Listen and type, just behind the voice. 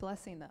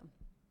blessing them.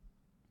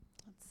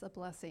 It's a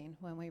blessing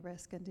when we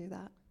risk and do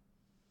that.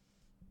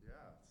 Yeah,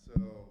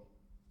 so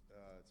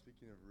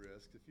speaking of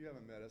risk, if you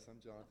haven't met us, I'm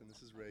Jonathan,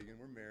 this is Reagan.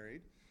 We're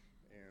married,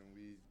 and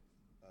we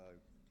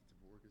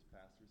get to work as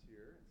pastors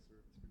here and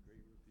serve this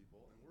great group of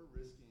people, and we're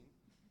risking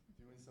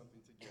doing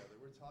something together.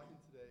 We're talking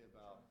today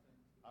about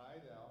I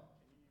thou.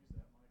 Can you use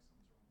that mic?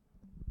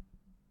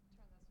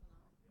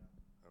 Turn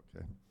this one on.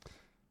 Okay.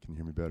 Can you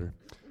hear me better?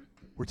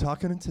 We're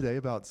talking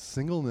today about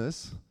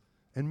singleness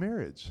and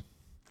marriage.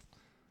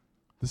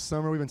 This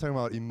summer we've been talking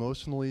about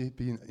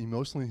being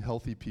emotionally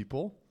healthy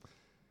people,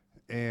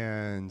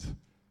 and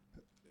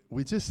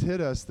we just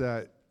hit us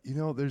that,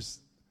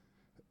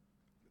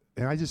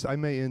 I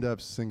may end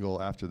up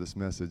single after this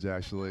message,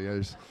 actually.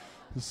 There's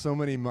so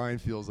many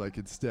minefields I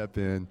could step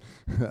in.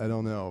 I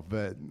don't know,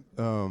 but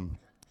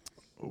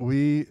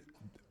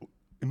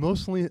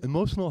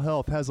emotional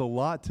health has a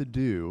lot to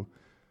do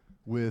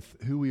with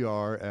who we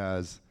are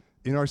as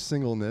in our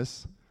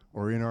singleness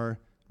or in our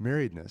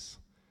marriedness,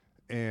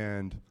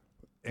 and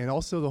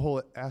also the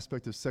whole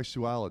aspect of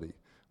sexuality.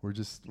 We're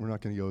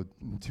not going to go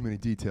into too many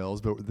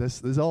details, but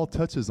this all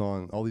touches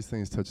on all these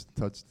things.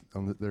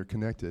 They're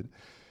connected,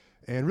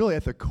 and really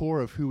at the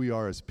core of who we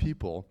are as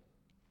people,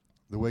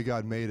 the way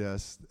God made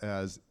us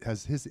as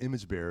His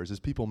image bearers, as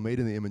people made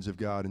in the image of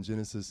God. In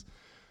Genesis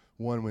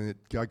 1, when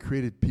God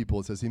created people,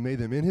 it says He made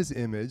them in His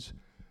image,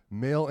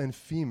 male and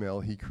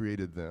female. He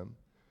created them,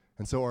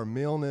 and so our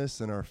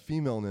maleness and our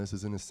femaleness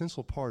is an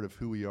essential part of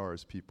who we are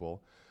as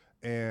people.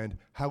 And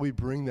how we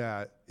bring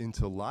that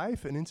into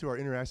life and into our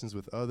interactions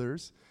with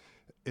others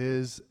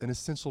is an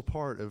essential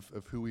part of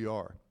who we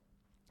are.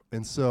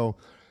 And so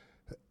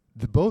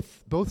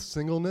both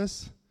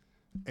singleness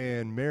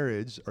and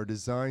marriage are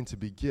designed to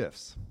be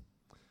gifts.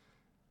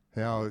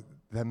 Now,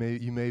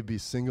 you may be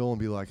single and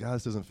be like,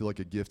 this doesn't feel like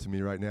a gift to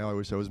me right now. I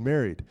wish I was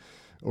married.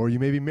 Or you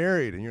may be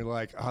married and you're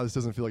like, this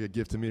doesn't feel like a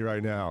gift to me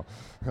right now.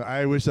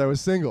 I wish I was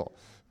single.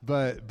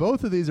 But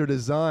both of these are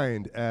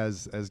designed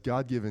as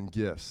God-given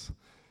gifts.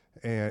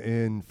 And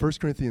in 1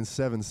 Corinthians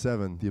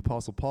 7:7, the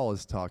Apostle Paul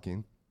is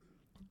talking,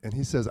 and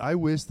he says, I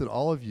wish that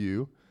all of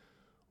you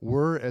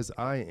were as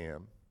I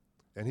am.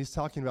 And he's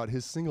talking about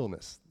his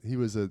singleness. He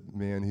was a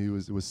man who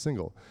was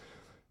single.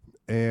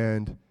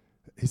 And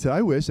he said,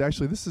 I wish,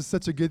 actually, this is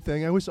such a good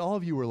thing. I wish all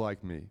of you were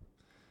like me.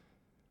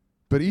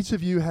 But each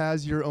of you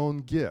has your own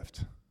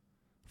gift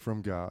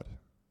from God.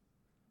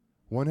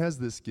 One has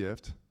this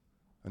gift,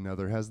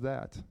 another has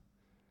that.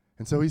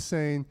 And so he's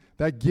saying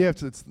that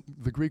gift,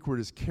 the Greek word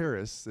is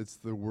charis. It's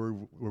the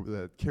word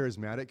that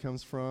charismatic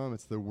comes from.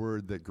 It's the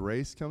word that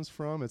grace comes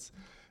from.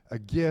 A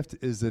gift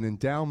is an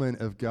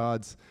endowment of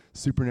God's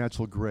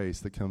supernatural grace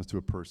that comes to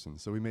a person.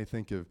 So we may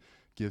think of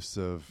gifts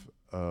of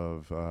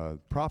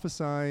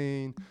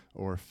prophesying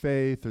or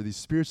faith or these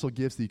spiritual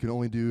gifts that you can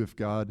only do if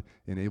God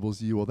enables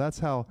you. Well, that's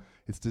how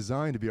it's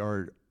designed to be.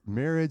 Our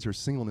marriage or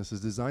singleness is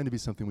designed to be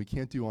something we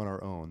can't do on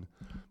our own,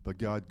 but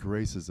God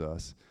graces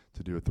us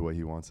to do it the way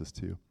He wants us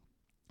to.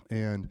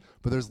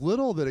 But there's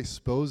little that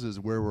exposes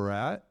where we're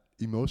at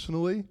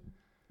emotionally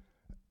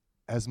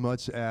as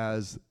much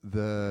as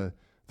the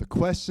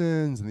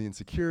questions and the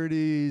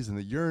insecurities and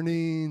the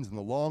yearnings and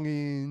the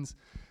longings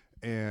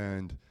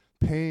and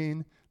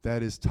pain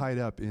that is tied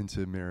up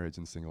into marriage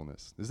and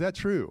singleness. Is that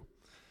true?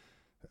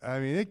 I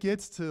mean, it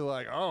gets to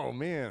like, oh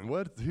man,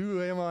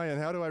 who am I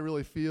and how do I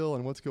really feel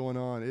and what's going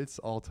on? It's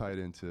all tied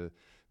into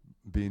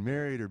being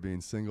married or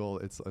being single.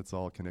 It's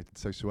all connected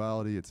to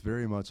sexuality. It's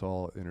very much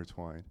all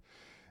intertwined.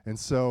 And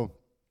so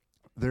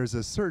there's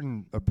a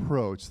certain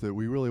approach that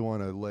we really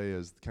want to lay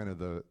as kind of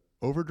the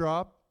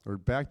overdrop or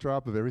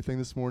backdrop of everything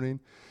this morning,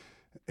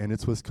 and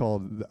it's what's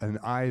called an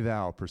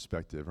I-thou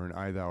perspective or an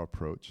I-thou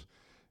approach.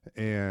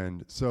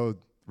 And so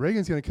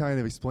Reagan's going to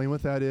kind of explain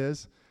what that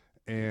is,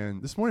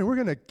 and this morning we're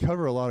going to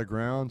cover a lot of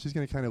ground. She's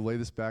going to kind of lay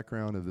this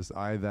background of this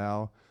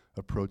I-thou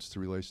approach to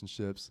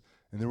relationships,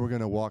 and then we're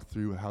going to walk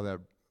through how that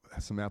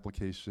has some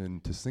application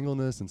to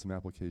singleness and some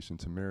application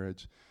to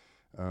marriage.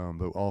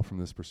 But all from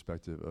this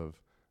perspective of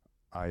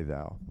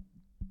I-thou.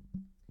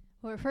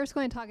 Well, we're first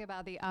going to talk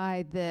about the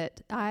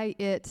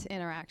I-it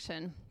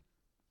interaction.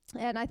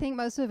 And I think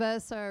most of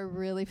us are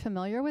really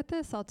familiar with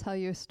this. I'll tell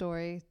you a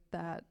story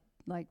that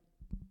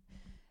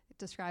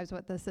describes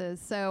what this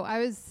is. So I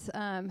was,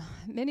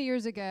 many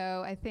years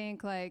ago, I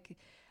think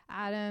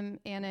Adam,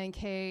 Anna, and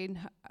Cade,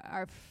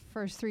 our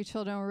first 3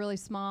 children were really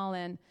small,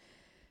 and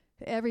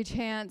every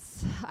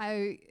chance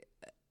I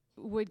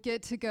would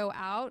get to go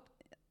out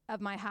of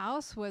my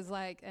house was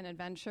like an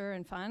adventure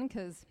and fun,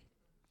 because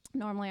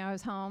normally I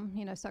was home,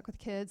 stuck with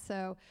kids.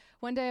 So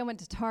one day I went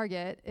to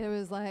Target. It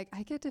was like,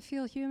 I get to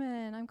feel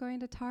human. I'm going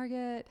to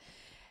Target.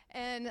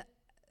 And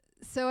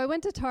so I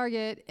went to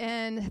Target,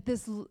 and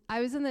I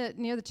was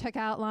near the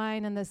checkout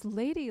line, and this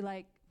lady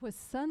was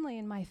suddenly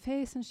in my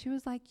face, and she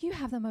was like, you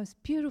have the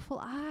most beautiful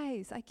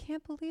eyes. I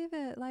can't believe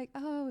it.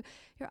 Oh,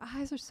 your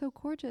eyes are so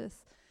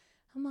gorgeous.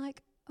 I'm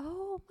like,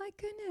 oh my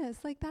goodness,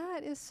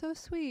 that is so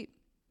sweet.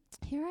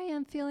 Here I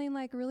am feeling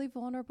really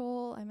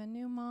vulnerable. I'm a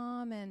new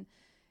mom, and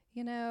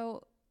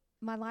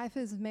my life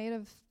is made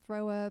of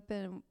throw up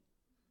and,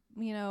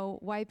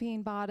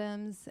 wiping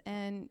bottoms,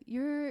 and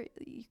you're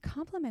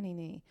complimenting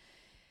me.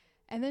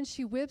 And then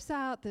she whips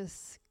out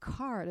this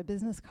card, a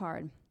business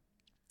card.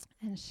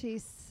 And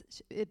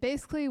it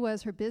basically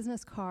was her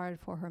business card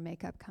for her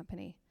makeup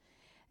company.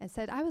 And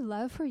said, I would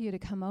love for you to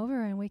come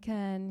over and we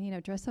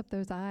can, dress up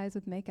those eyes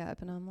with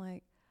makeup. And I'm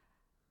like,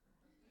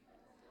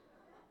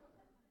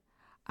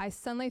 I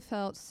suddenly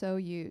felt so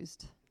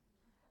used.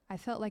 I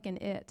felt like an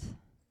it.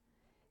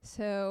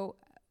 So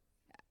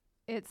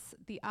it's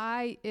the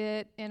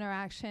I-it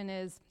interaction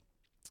is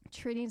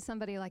treating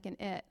somebody like an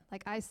it.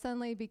 Like I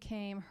suddenly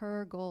became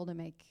her goal to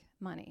make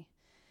money.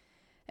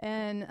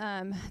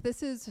 And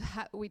this is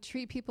how we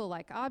treat people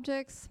like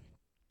objects,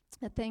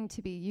 a thing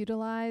to be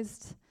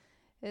utilized.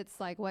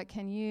 It's like, what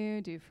can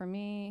you do for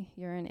me?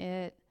 You're an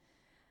it.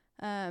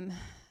 And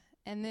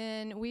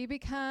then we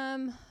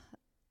become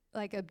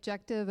like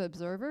objective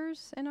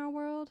observers in our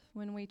world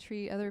when we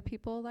treat other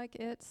people like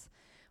it's.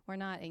 We're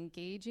not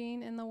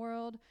engaging in the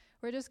world.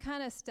 We're just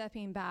kind of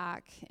stepping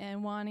back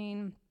and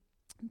wanting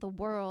the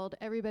world,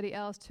 everybody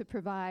else, to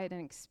provide an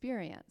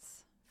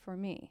experience for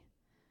me,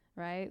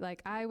 right?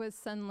 Like I was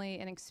suddenly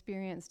an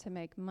experience to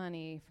make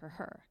money for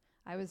her.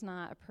 I was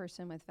not a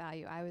person with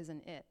value. I was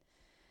an it.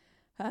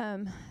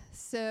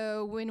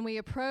 So when we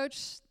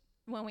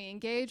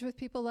engage with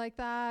people like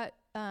that,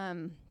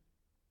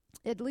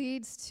 it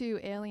leads to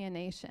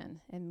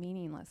alienation and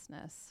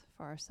meaninglessness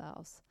for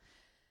ourselves.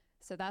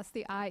 So that's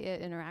the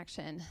I-it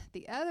interaction.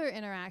 The other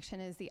interaction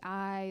is the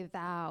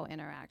I-thou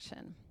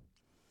interaction.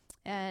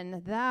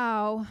 And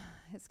thou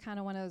is kind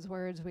of one of those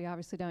words we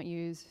obviously don't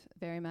use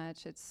very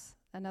much. It's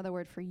another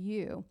word for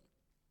you.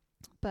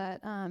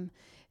 But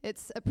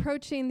it's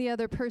approaching the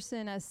other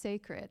person as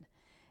sacred.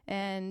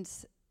 And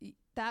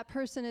that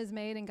person is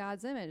made in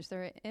God's image.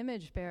 They're an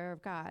image bearer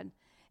of God.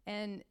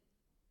 And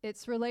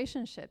it's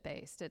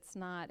relationship-based. It's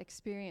not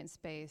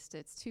experience-based.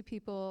 It's two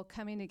people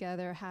coming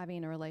together,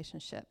 having a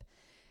relationship.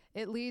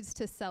 It leads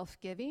to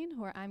self-giving,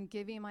 where I'm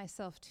giving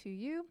myself to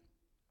you,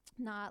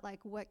 not like,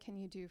 what can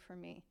you do for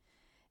me?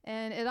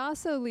 And it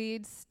also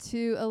leads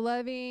to a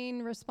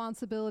loving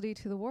responsibility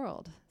to the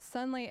world.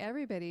 Suddenly,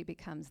 everybody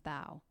becomes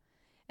thou.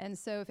 And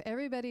so if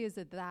everybody is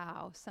a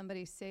thou,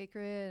 somebody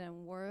sacred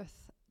and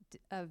worth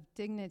of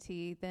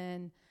dignity,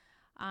 then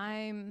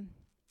I'm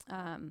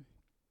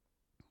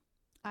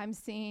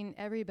seeing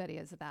everybody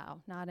as a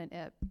thou, not an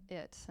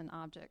it, an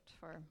object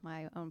for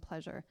my own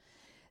pleasure.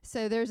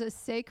 So there's a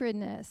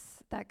sacredness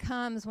that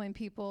comes when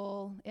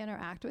people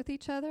interact with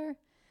each other.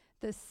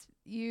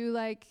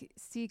 You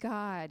see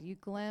God, you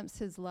glimpse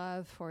his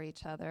love for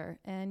each other,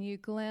 and you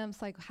glimpse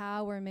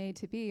how we're made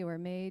to be. We're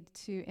made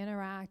to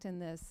interact in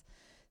this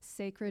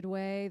sacred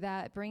way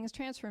that brings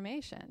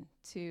transformation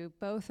to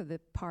both of the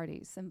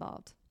parties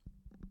involved.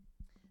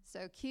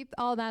 So keep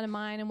all that in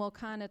mind, and we'll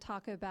kind of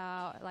talk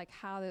about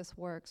how this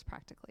works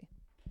practically.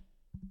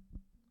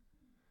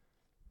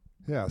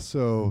 Yeah,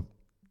 so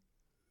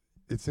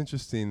it's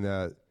interesting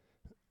that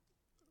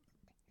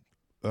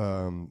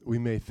we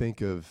may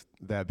think of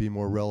that being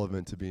more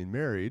relevant to being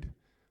married,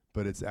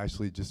 but it's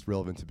actually just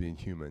relevant to being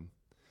human.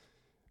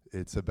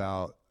 It's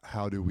about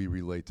how do we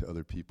relate to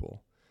other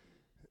people.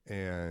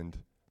 And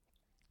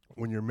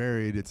when you're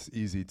married, it's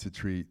easy to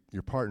treat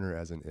your partner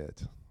as an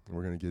it. And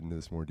we're going to get into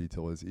this more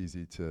detail. It's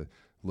easy to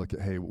look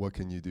at, hey, what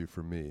can you do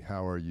for me?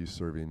 How are you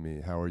serving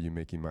me? How are you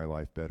making my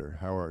life better?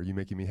 How are you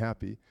making me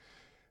happy?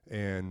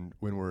 And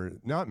when we're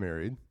not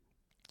married,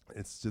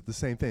 it's just the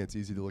same thing. It's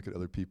easy to look at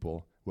other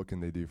people. What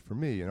can they do for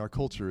me? And our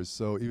culture is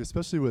so,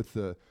 especially with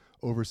the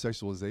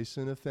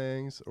over-sexualization of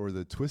things or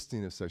the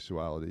twisting of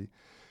sexuality,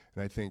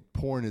 and I think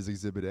porn is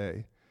exhibit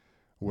A,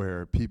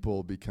 where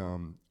people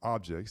become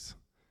objects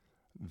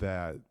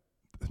that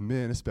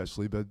men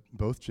especially, but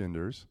both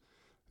genders,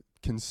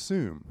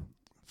 consume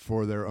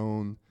for their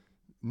own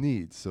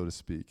needs, so to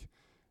speak.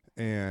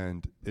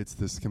 And it's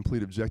this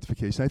complete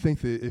objectification. I think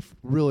that if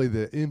really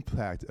the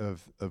impact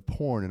of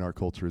porn in our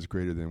culture is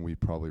greater than we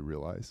probably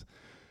realize.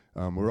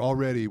 We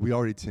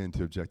already tend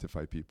to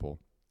objectify people,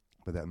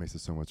 but that makes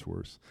it so much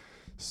worse.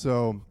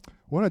 So I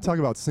want to talk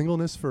about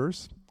singleness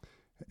first,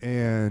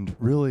 and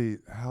really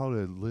how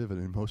to live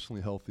an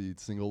emotionally healthy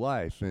single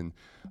life. And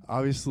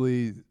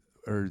obviously,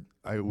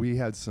 we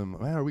had some,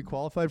 are we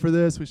qualified for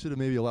this? We should have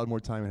maybe allowed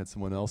more time and had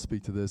someone else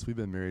speak to this. We've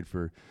been married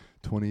for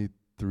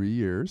 23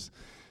 years,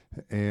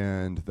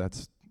 and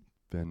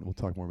we'll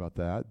talk more about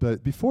that.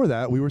 But before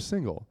that, we were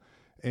single.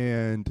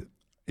 And,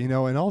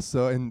 no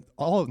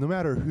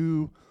matter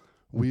who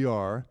we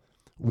are,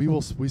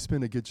 we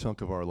spend a good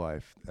chunk of our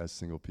life as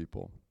single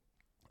people.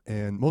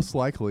 And most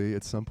likely,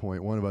 at some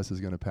point, one of us is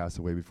going to pass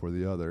away before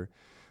the other,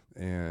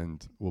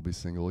 and we'll be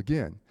single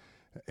again.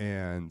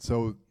 And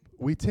so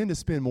we tend to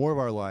spend more of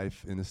our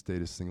life in a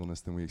state of singleness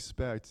than we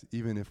expect,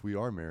 even if we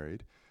are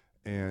married.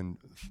 And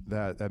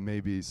that may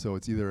be, so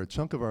it's either a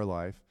chunk of our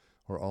life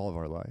or all of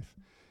our life.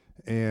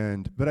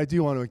 But I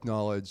do want to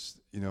acknowledge,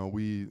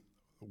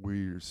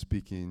 we're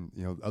speaking,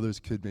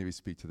 others could maybe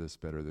speak to this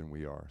better than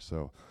we are.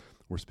 So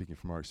we're speaking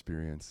from our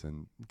experience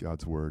and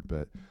God's word,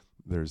 but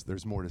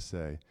there's more to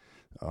say,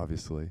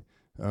 obviously.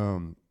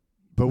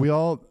 But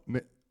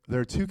there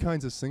are two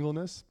kinds of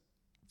singleness.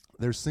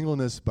 There's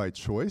singleness by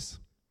choice,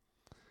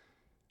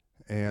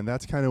 and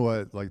that's kind of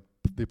what like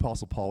the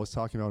Apostle Paul was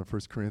talking about in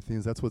 1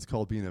 Corinthians. That's what's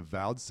called being a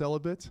vowed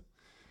celibate,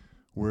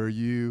 where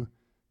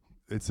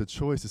it's a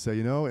choice to say,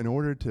 in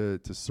order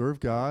to serve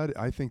God,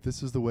 I think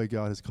this is the way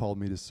God has called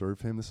me to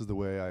serve him. This is the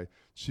way I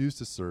choose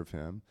to serve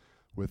him,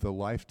 with a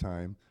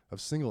lifetime of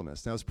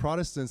singleness. Now, as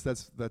Protestants,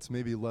 that's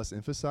maybe less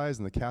emphasized.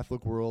 In the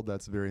Catholic world,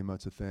 that's very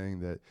much a thing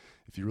that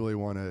if you really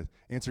want to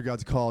answer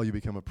God's call, you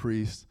become a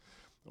priest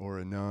or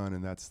a nun,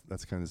 and that's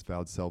kind of this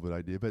vowed celibate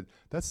idea. But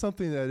that's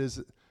something that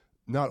is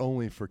not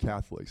only for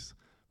Catholics,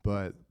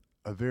 but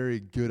a very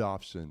good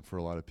option for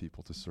a lot of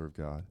people to serve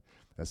God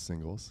as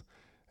singles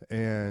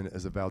and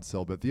as a vowed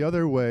celibate. The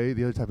other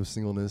type of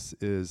singleness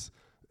is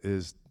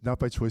not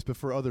by choice, but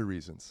for other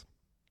reasons.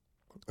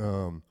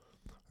 And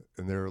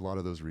there are a lot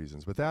of those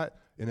reasons. But that,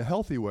 in a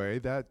healthy way,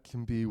 that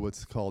can be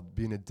what's called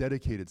being a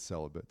dedicated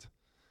celibate.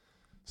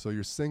 So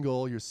you're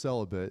single, you're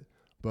celibate,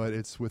 but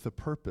it's with a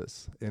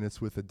purpose, and it's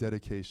with a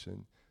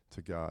dedication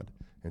to God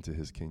and to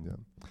his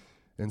kingdom.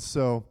 And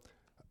so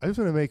I just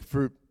want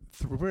to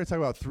we're going to talk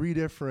about three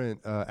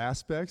different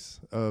aspects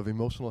of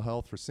emotional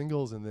health for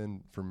singles and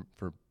then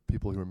for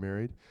people who are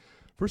married.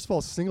 First of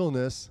all,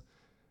 singleness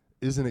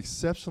is an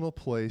exceptional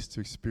place to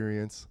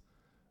experience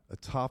a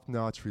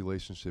top-notch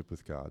relationship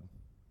with God.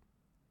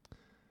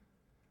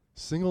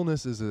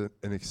 Singleness is a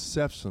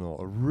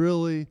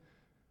really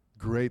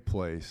great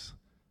place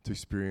to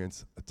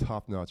experience a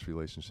top-notch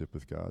relationship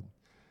with God.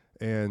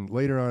 And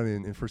later on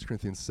in 1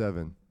 Corinthians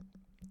 7,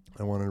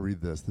 I want to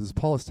read this.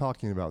 Paul is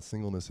talking about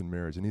singleness and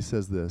marriage, and he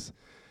says this.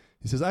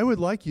 He says, I would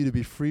like you to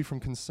be free from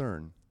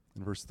concern,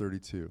 in verse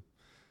 32.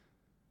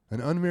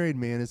 An unmarried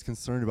man is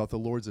concerned about the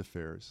Lord's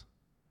affairs,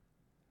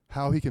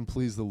 how he can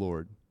please the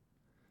Lord.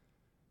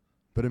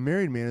 But a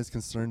married man is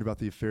concerned about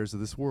the affairs of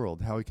this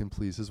world, how he can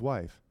please his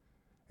wife.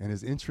 And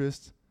his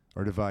interests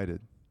are divided.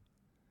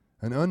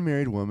 An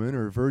unmarried woman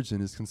or a virgin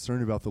is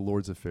concerned about the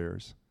Lord's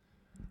affairs.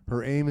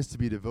 Her aim is to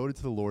be devoted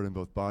to the Lord in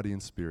both body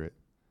and spirit.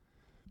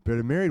 But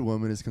a married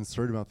woman is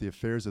concerned about the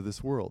affairs of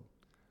this world,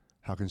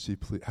 how she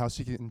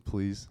can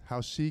please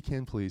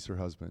her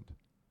husband.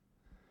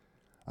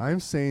 I am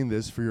saying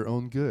this for your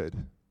own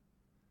good.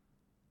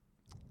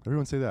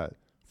 Everyone say that.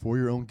 For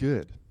your own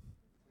good.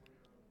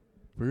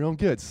 For your own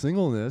good.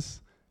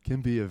 Singleness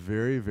can be a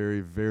very, very,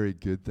 very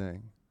good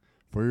thing.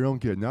 For your own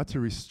good, not to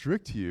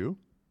restrict you,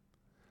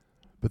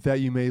 but that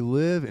you may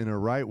live in a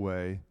right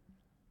way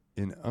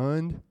in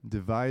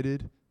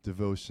undivided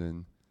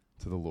devotion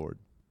to the Lord.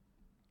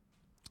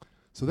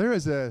 So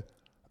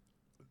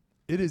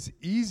it is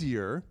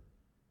easier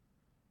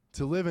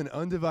to live in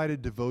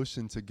undivided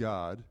devotion to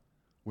God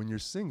when you're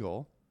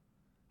single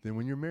than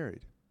when you're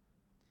married.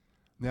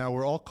 Now,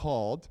 we're all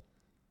called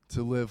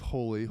to live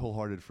holy,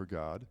 wholehearted for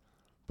God,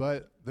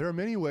 but there are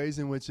many ways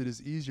in which it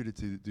is easier to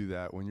do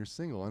that when you're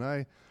single. And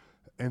I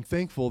am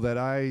thankful that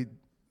I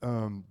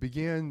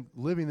began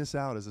living this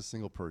out as a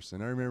single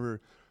person. I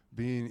remember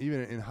being,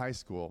 even in high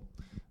school,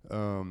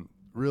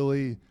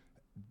 really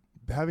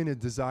having a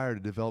desire to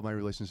develop my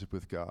relationship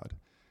with God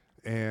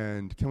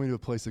and coming to a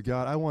place of,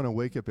 God, I want to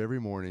wake up every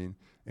morning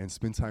and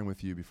spend time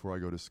with you before I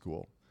go to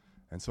school.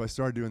 And so I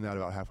started doing that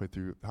about halfway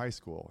through high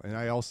school. And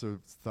I also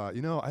thought,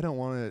 I don't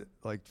want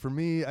to, for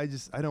me, I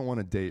don't want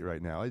to date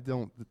right now. I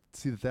don't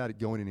see that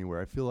going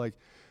anywhere. I feel like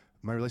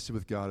my relationship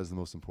with God is the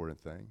most important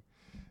thing.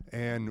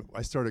 And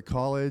I started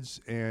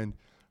college, and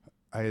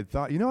I had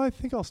thought, I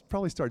think I'll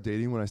probably start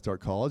dating when I start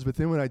college. But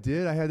then when I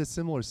did, I had a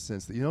similar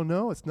sense that,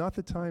 no, it's not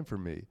the time for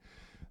me.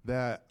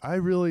 That I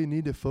really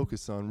need to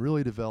focus on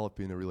really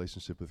developing a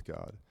relationship with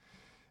God.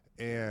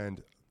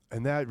 And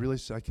that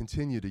relationship, I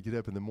continued to get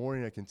up in the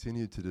morning. I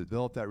continued to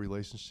develop that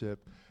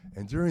relationship.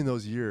 And during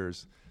those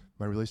years,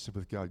 my relationship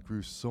with God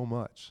grew so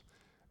much.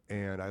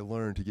 And I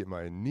learned to get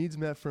my needs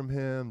met from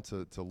him,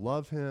 to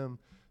love him,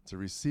 to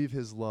receive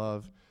his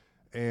love.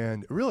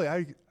 And really,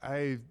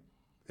 I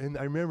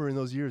remember in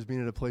those years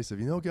being at a place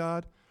of,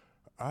 God,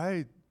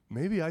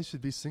 maybe I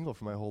should be single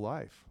for my whole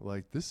life.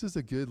 Like, this is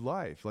a good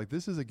life. Like,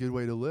 this is a good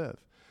way to live.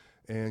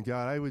 And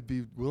God, I would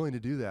be willing to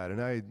do that.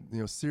 And I,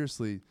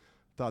 seriously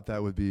thought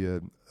that would be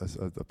a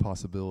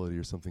possibility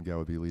or something God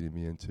would be leading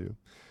me into.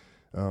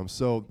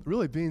 So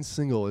really being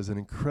single is an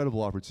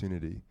incredible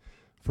opportunity,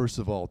 first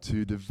of all,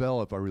 to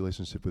develop our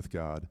relationship with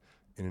God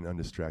in an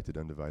undistracted,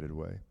 undivided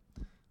way.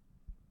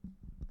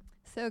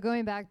 So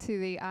going back to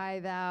the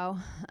I-thou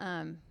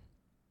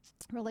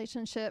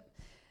relationship,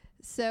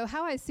 so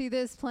how I see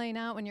this playing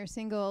out when you're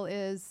single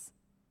is,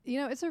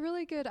 it's a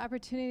really good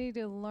opportunity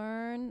to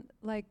learn,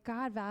 like,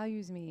 God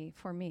values me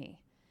for me.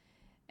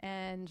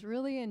 And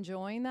really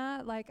enjoying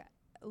that, like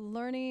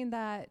learning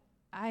that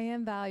I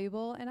am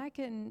valuable and I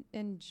can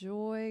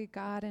enjoy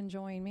God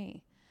enjoying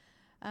me.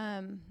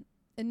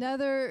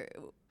 Another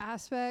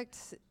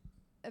aspect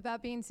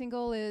about being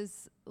single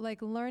is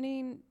like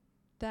learning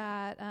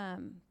that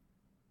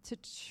to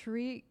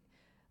treat,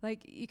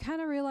 like, you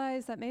kind of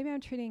realize that maybe I'm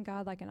treating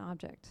God like an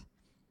object.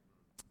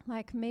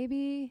 Like,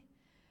 maybe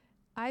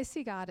I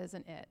see God as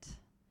an it,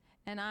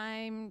 and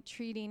I'm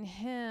treating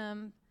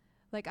him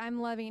like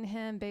I'm loving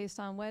him based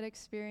on what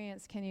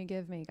experience can you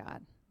give me,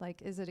 God?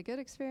 Like, is it a good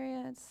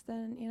experience?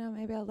 Then,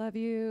 maybe I'll love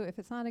you. If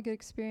it's not a good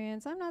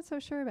experience, I'm not so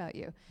sure about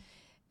you.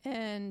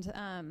 And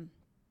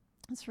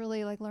it's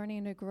really like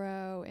learning to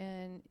grow,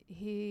 and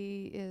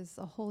he is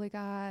a holy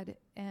God,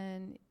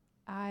 and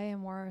I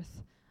am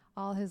worth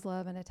all his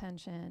love and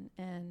attention,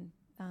 and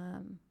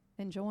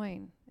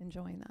enjoying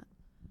that.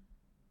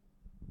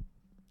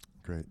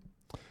 Great.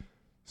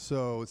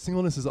 So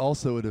singleness is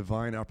also a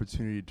divine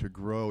opportunity to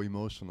grow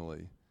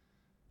emotionally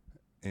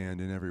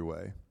and in every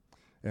way.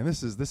 And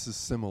this is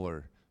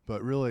similar,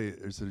 but really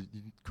there's a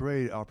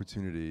great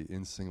opportunity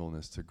in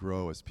singleness to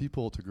grow as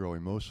people, to grow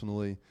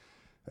emotionally,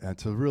 and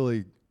to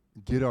really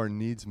get our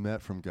needs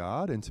met from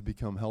God and to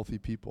become healthy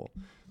people.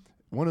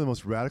 One of the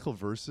most radical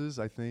verses,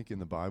 I think, in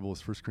the Bible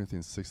is 1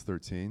 Corinthians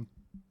 6:13,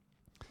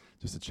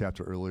 just a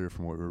chapter earlier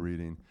from what we're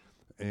reading.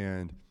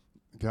 And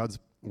God's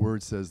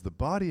word says, "The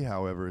body,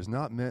 however, is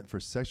not meant for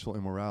sexual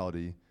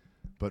immorality,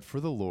 but for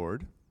the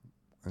Lord."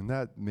 And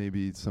that may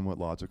be somewhat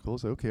logical.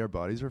 So, okay, our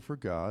bodies are for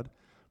God.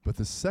 But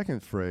the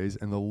second phrase,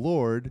 "and the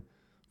Lord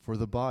for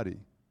the body."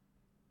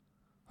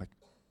 Like,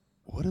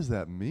 what does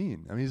that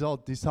mean? I mean,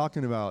 he's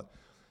talking about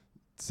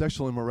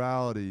sexual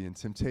immorality and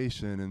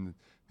temptation and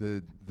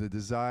the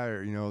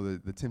desire,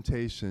 the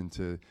temptation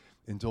to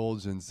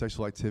indulge in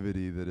sexual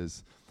activity that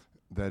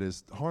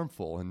is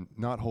harmful and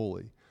not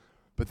holy.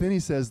 But then he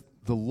says,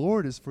 the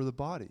Lord is for the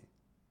body.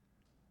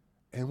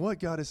 And what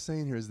God is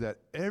saying here is that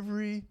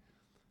every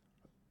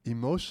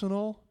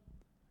emotional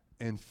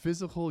and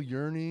physical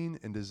yearning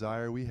and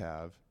desire we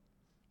have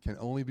can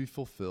only be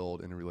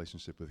fulfilled in a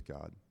relationship with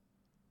God.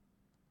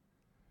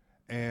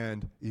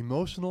 And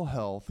emotional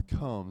health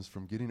comes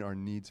from getting our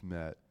needs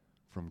met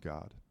from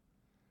God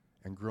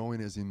and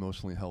growing as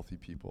emotionally healthy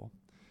people.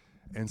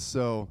 And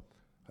so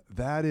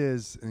that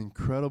is an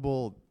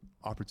incredible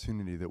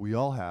opportunity that we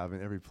all have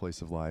in every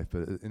place of life,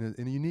 but in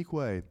a unique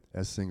way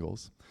as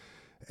singles.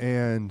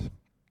 And,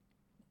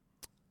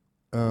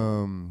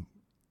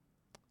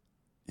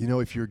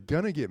 if you're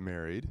going to get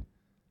married,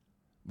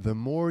 the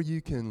more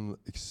you can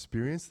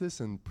experience this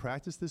and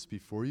practice this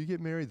before you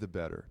get married, the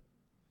better.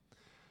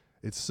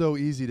 It's so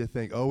easy to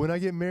think, when I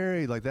get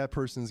married, like that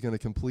person's going to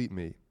complete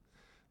me.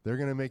 They're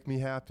going to make me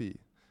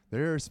happy.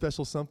 They're a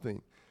special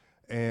something.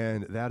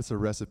 And that's a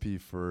recipe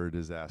for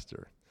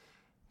disaster,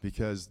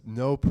 because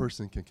no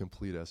person can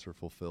complete us or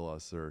fulfill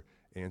us or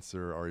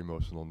answer our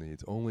emotional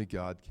needs. Only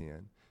God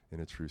can, in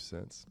a true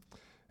sense.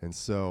 And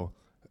so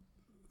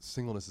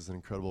singleness is an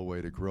incredible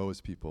way to grow as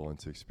people and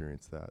to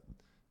experience that.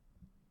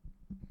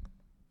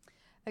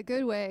 A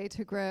good way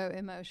to grow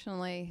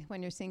emotionally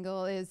when you're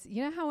single is,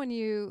 how when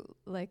you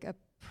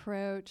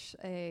approach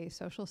a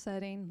social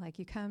setting, like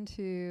you come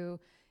to,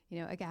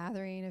 a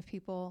gathering of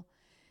people,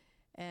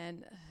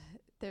 and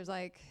there's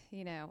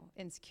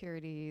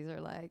insecurities or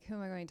who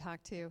am I going to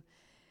talk to?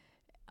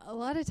 A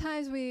lot of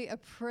times we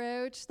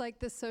approach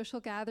the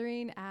social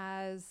gathering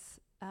as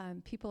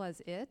people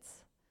as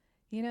it's,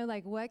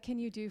 what can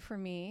you do for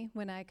me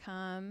when I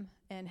come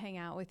and hang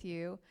out with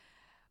you?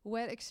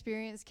 What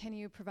experience can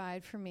you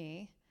provide for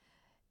me?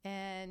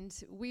 And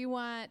we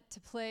want to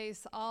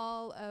place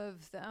all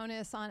of the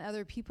onus on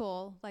other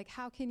people.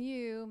 How can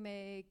you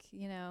make,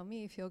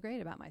 me feel great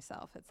about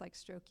myself? It's like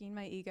stroking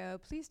my ego.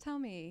 Please tell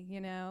me,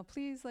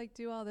 please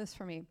do all this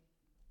for me.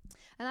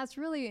 And that's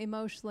really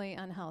emotionally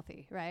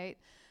unhealthy, right?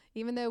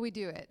 Even though we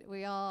do it,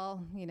 we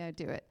all,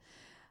 do it.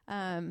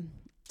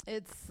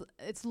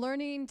 It's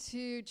learning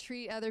to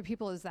treat other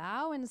people as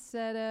thou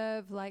instead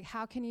of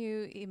how can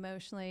you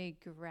emotionally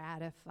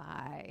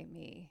gratify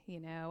me?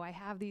 I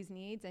have these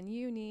needs and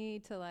you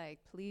need to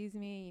please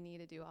me. You need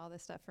to do all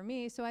this stuff for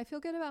me. So I feel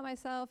good about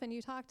myself, and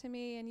you talk to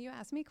me and you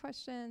ask me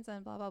questions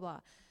and blah, blah,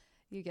 blah.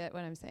 You get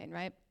what I'm saying,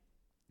 right?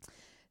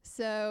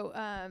 So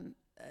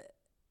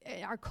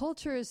our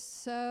culture is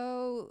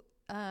so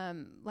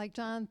like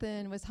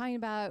Jonathan was talking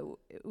about,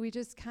 we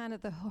just kind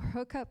of, the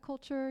hookup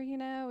culture,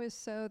 is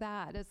so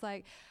that. It's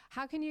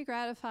how can you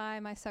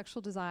gratify my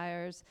sexual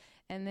desires?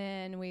 And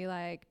then we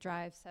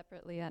drive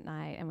separately at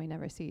night and we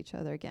never see each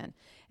other again.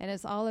 And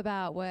it's all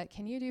about what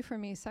can you do for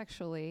me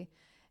sexually?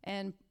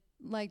 And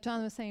like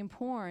John was saying,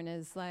 porn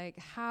is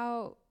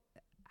how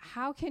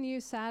can you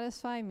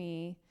satisfy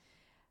me?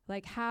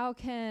 How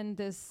can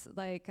this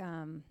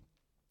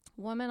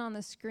woman on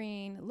the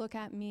screen look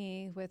at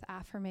me with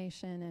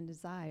affirmation and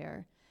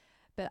desire,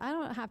 but I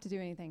don't have to do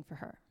anything for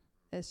her.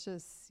 It's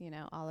just,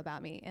 all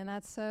about me. And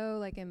that's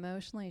so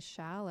emotionally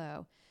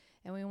shallow.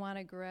 And we want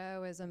to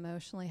grow as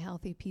emotionally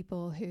healthy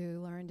people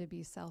who learn to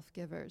be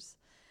self-givers.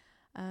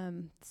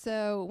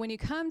 So when you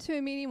come to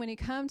a meeting, when you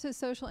come to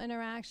social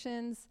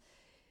interactions,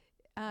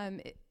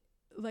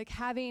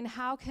 having,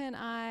 how can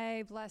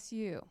I bless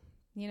you?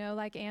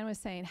 Like Anne was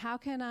saying, how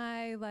can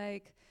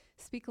I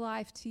speak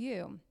life to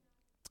you?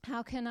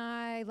 How can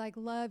I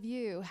love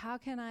you? How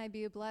can I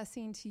be a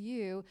blessing to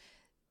you?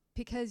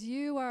 Because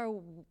you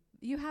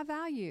have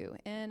value,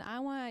 and I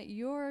want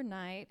your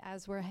night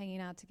as we're hanging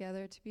out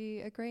together to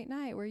be a great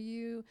night where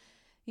you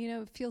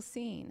feel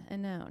seen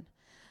and known.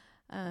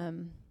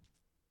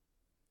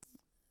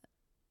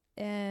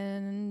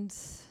 And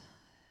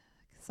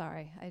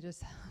sorry, I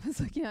just was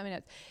looking at my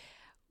notes.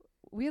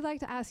 We'd like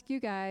to ask you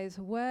guys,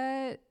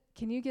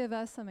 can you give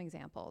us some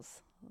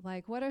examples?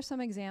 Like, what are some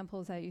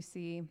examples that you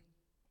see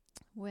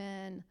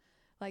when,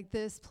 like,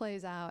 this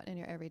plays out in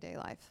your everyday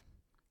life?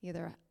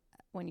 Either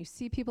when you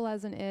see people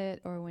as an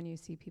it or when you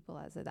see people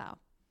as a thou. I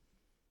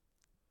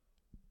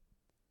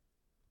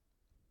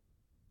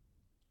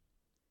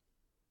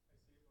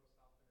see it most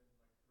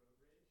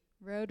often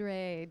in like Road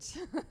rage.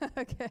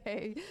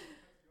 Okay.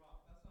 That's not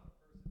a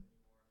person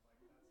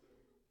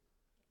anymore.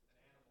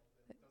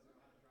 Like that's an animal that doesn't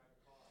know how to drive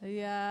a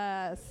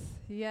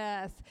car.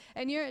 Yes.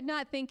 And you're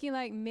not thinking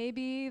like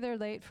maybe they're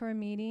late for a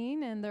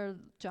meeting and their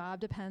job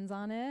depends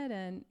on it.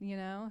 And,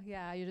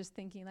 you're just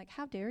thinking like,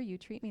 how dare you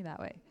treat me that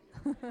way?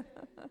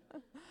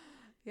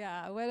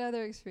 Yeah. What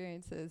other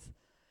experiences?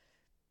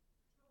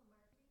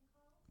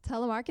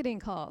 Telemarketing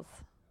calls.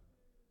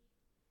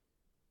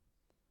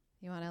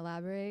 You want to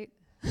elaborate?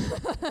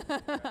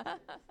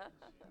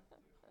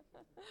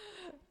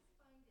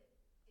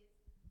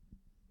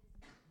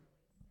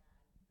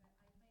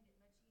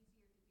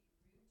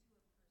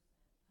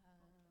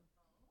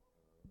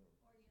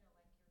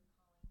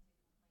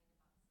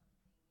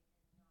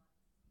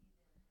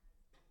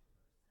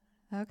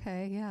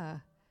 Okay, yeah.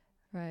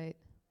 Right.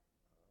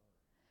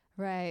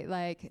 Right,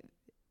 like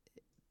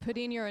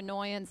putting your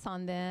annoyance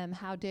on them.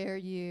 How dare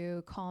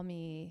you call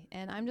me?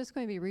 And I'm just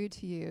going to be rude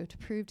to you to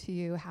prove to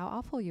you how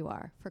awful you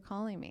are for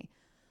calling me.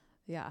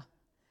 Yeah.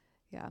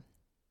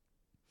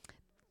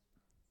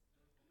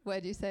 What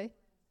did you say?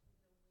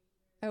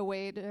 A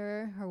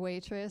waiter or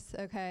waitress.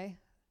 Okay.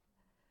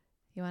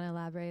 You want to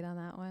elaborate on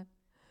that one?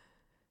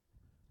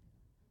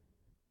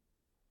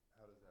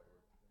 How does that work?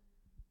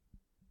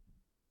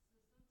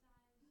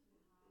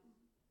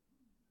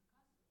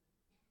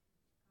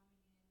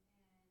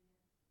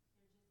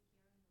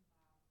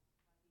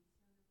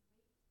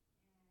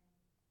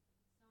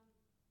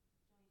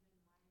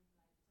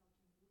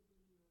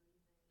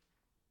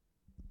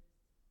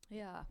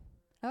 Yeah.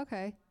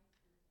 Okay.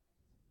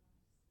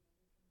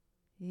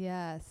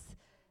 Yes.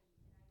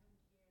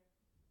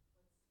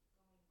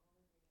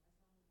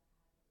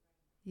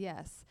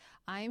 Yes.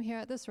 I'm here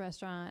at this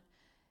restaurant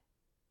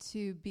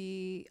to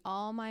be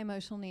all my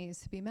emotional needs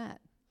to be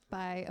met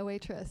by a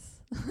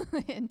waitress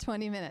in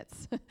 20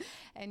 minutes.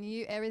 And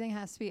everything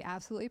has to be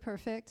absolutely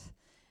perfect.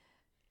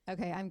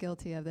 Okay, I'm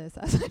guilty of this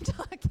as I'm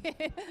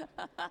talking.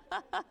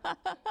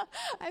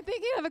 I'm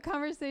thinking of a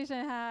conversation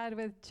I had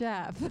with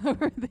Jeff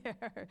over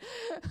there.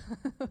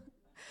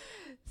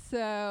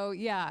 So,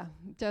 yeah,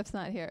 Jeff's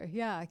not here.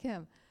 Yeah,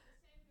 Kim.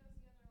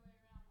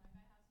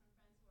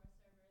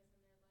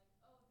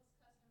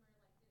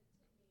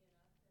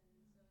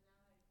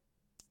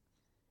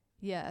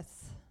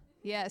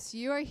 Yes,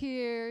 you are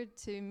here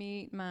to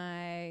meet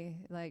my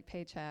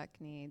paycheck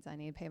needs. I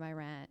need to pay my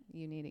rent.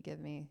 You need to give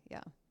me,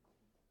 yeah.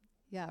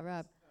 Yeah,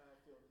 Rob. I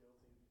feel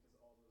guilty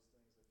because all those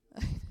things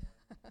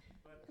I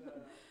feel.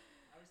 But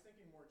I was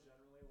thinking more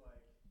generally,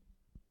 like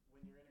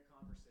when you're in a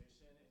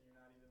conversation and you're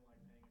not even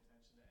like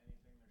paying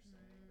attention to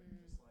anything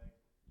they're saying,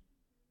 but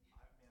you're just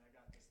like, I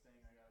got this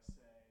thing I gotta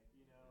say.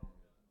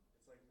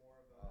 It's like more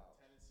of a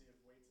tendency of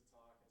wait to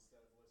talk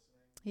instead of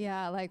listening.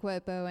 Yeah, like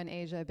what Bo and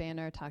Asia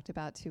Banner talked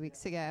about 2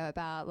 weeks ago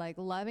about like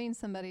loving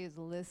somebody who's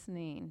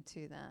listening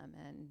to them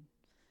and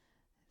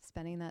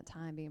spending that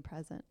time being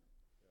present.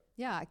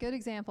 Yeah, good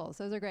examples.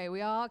 Those are great.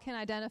 We all can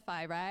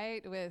identify,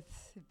 right, with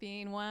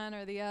being one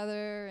or the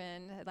other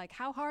and like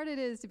how hard it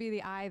is to be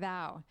the I,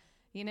 thou,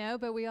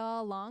 but we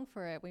all long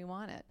for it. We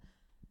want it.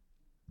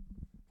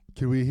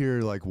 Can we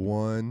hear like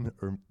one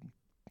or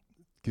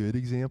good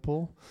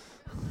example?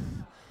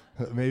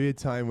 Maybe a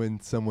time when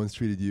someone's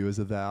treated you as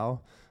a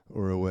thou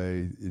or a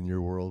way in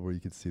your world where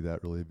you could see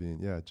that really being.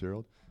 Yeah,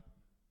 Gerald?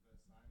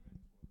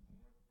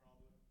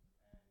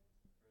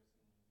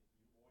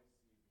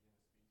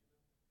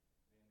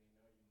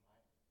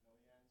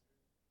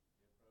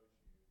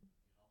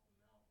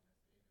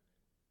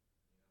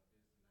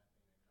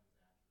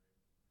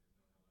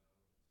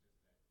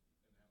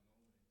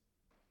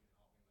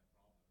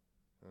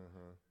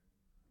 Uh-huh.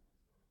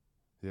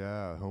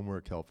 Yeah,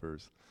 homework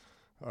helpers.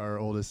 Our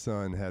oldest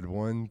son had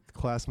one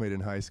classmate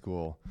in high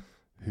school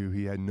who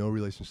he had no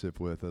relationship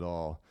with at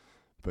all,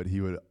 but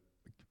he would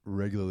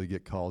regularly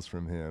get calls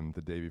from him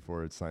the day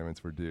before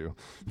assignments were due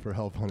for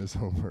help on his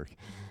homework.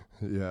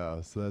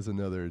 Yeah, so that's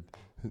another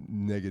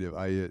negative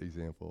I it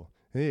example.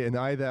 Hey, and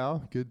I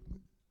thou, good.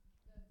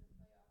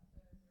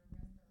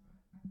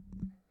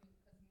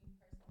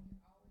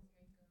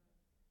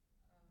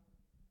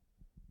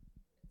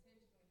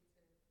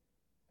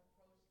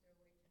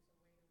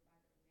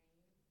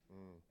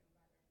 Mm.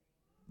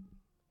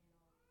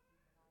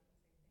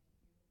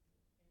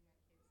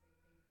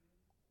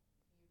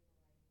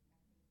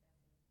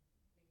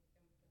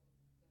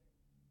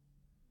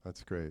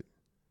 That's great.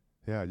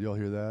 Yeah, you all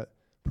hear that?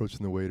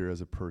 Approaching the waiter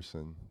as a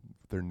person,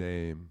 their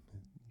name,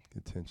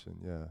 attention.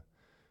 Yeah,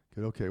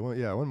 good. Okay,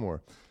 one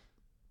more.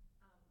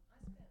 I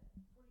spent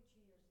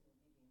 42 years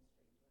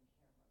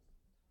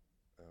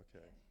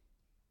Okay.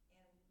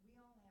 And we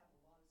all have a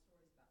lot of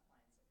stories about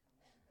clients that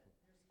come in,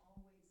 but there's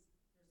always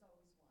one that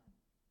comes in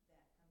and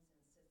sits in your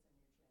chair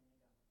and they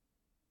go,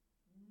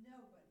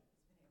 nobody has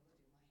been able to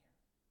do my hair.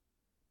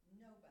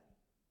 Nobody.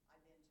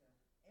 I've been to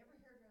every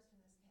hairdresser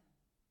in this town,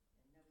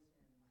 and nobody's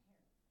been able to do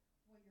my hair.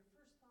 Well, your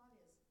first thought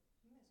is,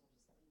 you may as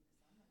well just leave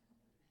because I'm not going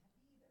to make you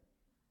happy either.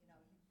 You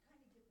know, you kind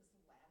of get this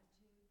little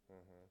attitude, like,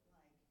 you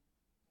know,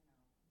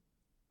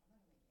 I'm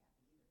not going to make you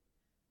happy either.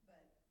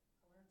 But I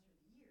learned through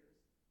the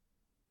years,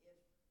 this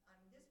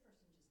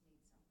person just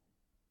needs something.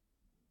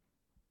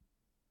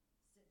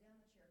 Sit down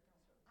in the chair,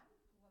 I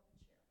would pull up a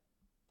chair,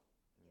 get down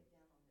on their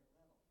level,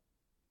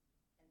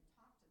 and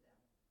talk to them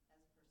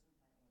as a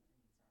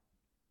person,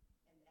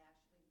 find out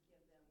what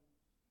their needs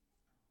are,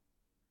 and actually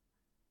give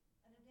them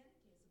an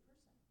identity as a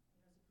person,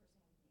 as a person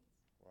with needs.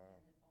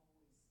 Wow. And it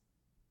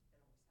always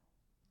helps.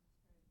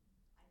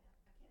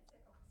 I can't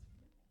say always.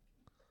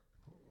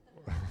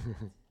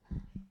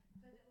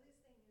 But at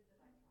least they knew that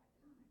I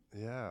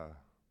tried. Yeah.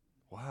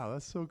 Wow,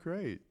 that's so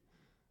great.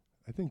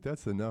 I think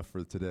that's enough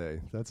for today.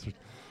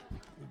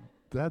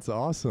 That's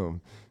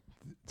awesome.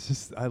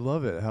 Just I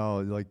love it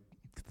how like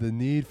the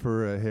need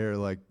for a hair,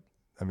 like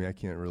I mean I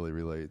can't really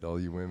relate. All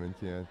you women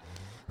can.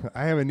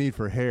 I have a need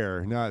for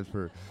hair, not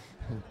for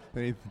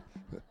anything.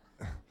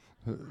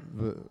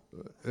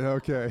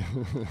 Okay.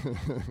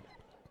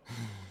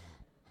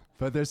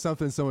 But there's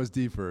something so much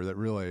deeper that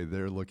really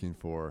they're looking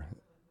for.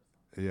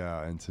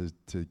 Yeah, and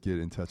to get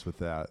in touch with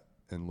that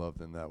and love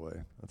them that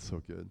way. That's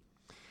so good.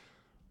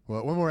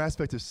 Well, one more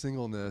aspect of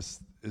singleness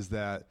is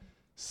that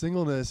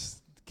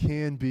singleness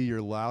can be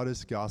your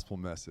loudest gospel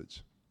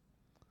message.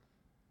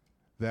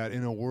 That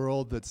in a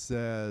world that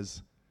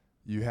says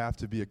you have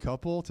to be a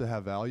couple to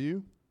have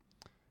value,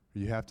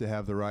 or you have to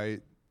have the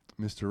right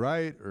Mr.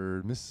 Right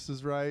or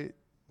Mrs. Right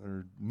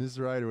or Ms.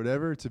 Right or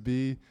whatever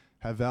to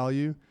have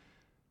value,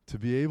 to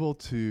be able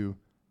to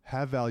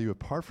have value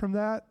apart from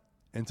that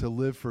and to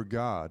live for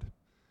God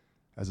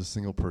as a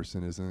single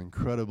person is an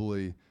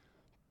incredibly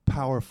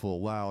powerful,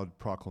 loud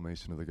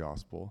proclamation of the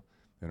gospel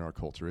in our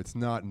culture. It's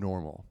not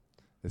normal.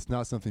 It's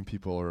not something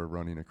people are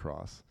running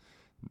across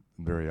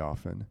very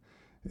often.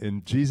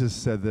 And Jesus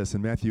said this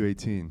in Matthew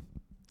 18,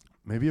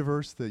 maybe a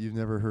verse that you've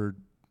never heard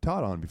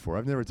taught on before.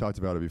 I've never talked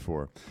about it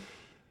before.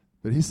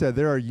 But he said,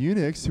 there are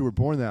eunuchs who were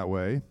born that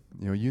way.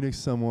 You know, eunuch's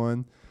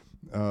someone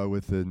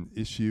with an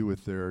issue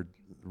with their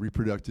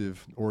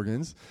reproductive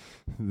organs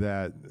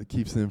that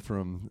keeps them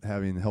from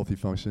having healthy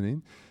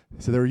functioning.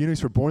 So there are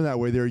eunuchs who are born that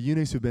way. There are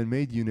eunuchs who've been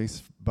made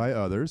eunuchs by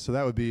others. So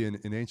that would be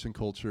in ancient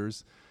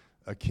cultures,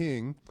 a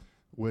king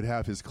would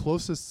have his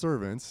closest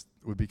servants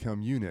would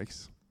become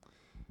eunuchs.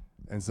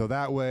 And so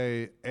that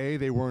way, A,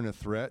 they weren't a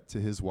threat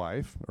to his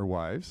wife or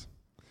wives.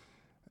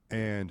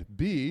 And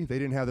B, they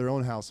didn't have their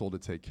own household to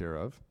take care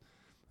of.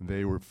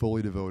 They were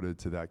fully devoted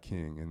to that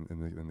king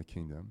and the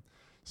kingdom.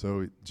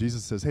 So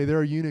Jesus says, hey, there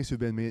are eunuchs who've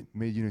been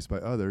made eunuchs by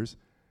others,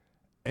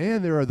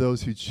 and there are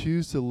those who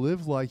choose to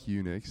live like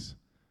eunuchs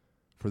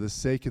for the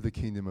sake of the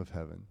kingdom of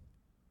heaven.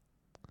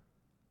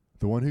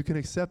 The one who can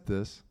accept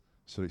this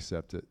should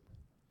accept it.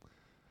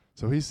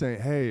 So he's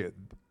saying, hey,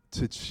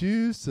 to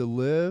choose to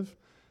live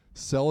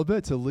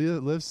celibate, to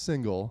live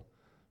single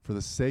for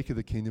the sake of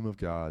the kingdom of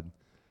God,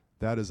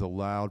 that is a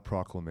loud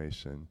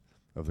proclamation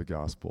of the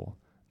gospel.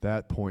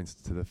 That points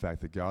to the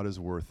fact that God is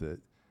worth it,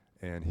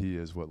 and he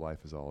is what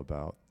life is all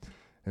about.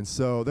 And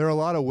so there are a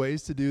lot of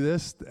ways to do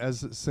this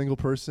as a single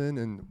person,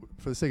 and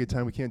for the sake of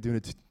time, we can't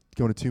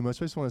go into too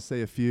much. I just want to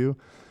say a few.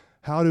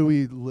 How do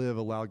we live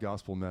a loud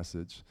gospel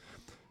message?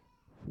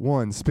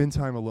 One, spend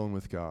time alone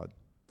with God.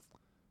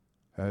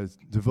 As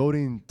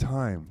devoting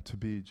time to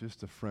be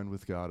just a friend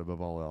with God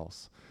above all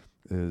else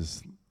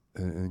is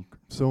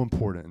so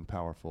important and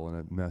powerful in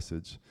a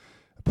message.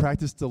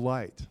 Practice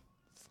delight.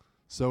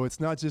 So it's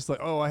not just like,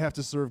 oh, I have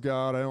to serve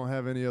God, I don't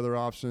have any other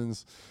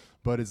options,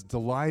 but it's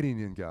delighting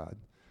in God.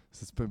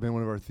 So it's been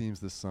one of our themes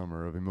this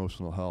summer of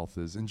emotional health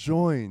is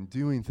enjoying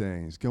doing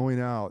things, going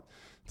out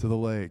to the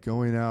lake,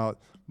 going out,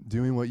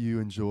 doing what you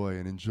enjoy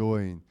and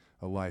enjoying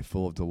a life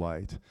full of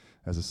delight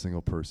as a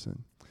single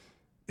person.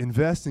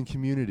 Invest in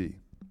community.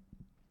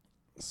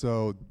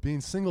 So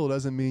being single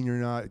doesn't mean you're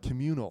not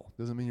communal,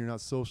 doesn't mean you're not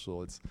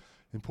social. It's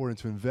important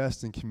to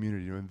invest in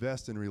community, to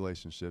invest in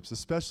relationships,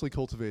 especially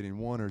cultivating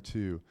one or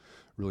two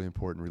really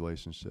important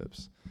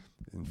relationships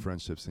and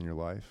friendships in your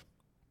life.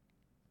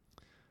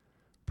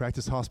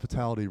 Practice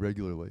hospitality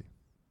regularly.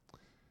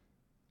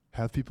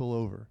 Have people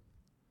over.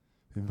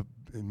 And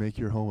make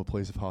your home a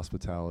place of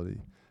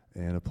hospitality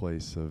and a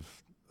place of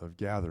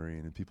gathering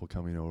and people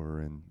coming over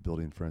and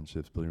building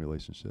friendships, building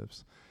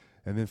relationships.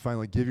 And then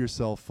finally, give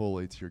yourself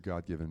fully to your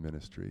God-given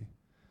ministry.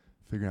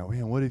 Figuring out,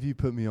 man, what have you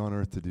put me on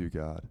earth to do,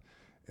 God?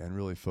 And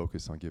really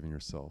focus on giving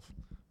yourself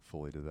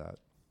fully to that.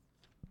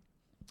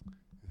 I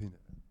don't think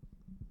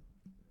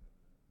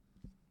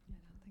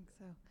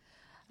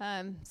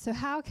so. So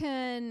how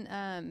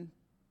can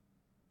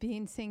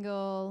being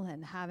single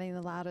and having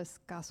the loudest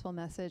gospel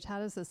message, how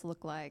does this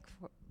look like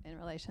in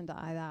relation to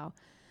I Thou?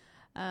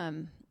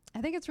 I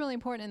think it's really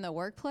important in the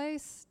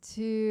workplace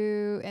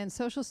and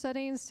social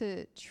settings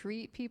to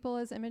treat people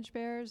as image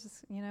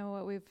bearers,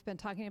 what we've been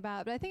talking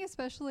about. But I think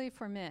especially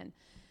for men,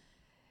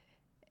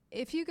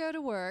 if you go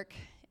to work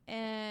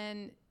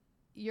and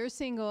you're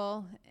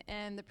single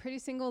and the pretty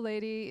single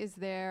lady is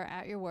there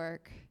at your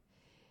work,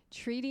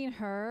 treating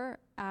her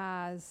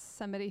as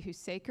somebody who's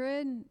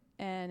sacred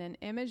and an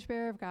image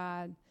bearer of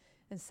God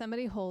and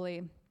somebody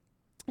holy,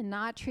 and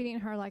not treating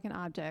her like an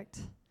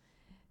object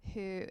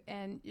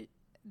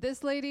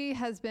this lady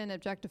has been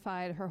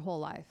objectified her whole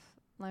life.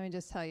 Let me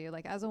just tell you,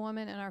 as a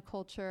woman in our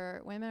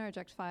culture, women are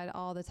objectified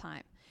all the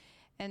time.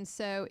 And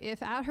so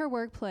if at her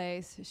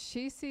workplace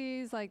she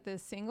sees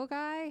this single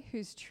guy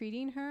who's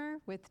treating her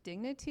with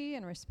dignity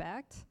and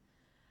respect,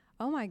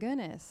 oh my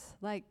goodness,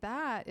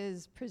 that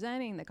is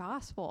presenting the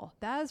gospel.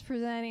 That is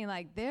presenting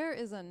there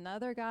is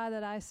another God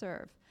that I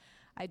serve.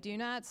 I do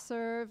not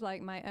serve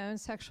my own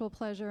sexual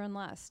pleasure and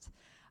lust.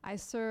 I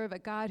serve a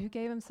God who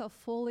gave himself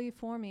fully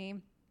for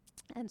me.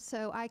 And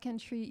so I can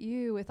treat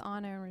you with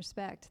honor and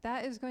respect.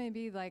 That is going to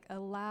be a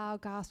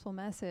loud gospel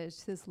message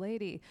to this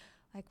lady.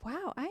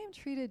 Wow, I am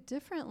treated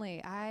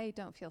differently. I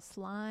don't feel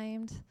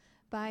slimed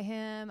by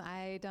him.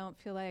 I don't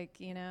feel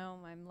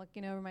I'm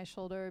looking over my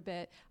shoulder,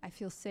 but I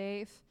feel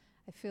safe.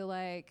 I feel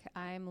like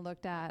I'm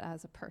looked at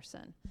as a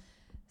person.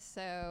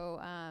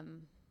 So,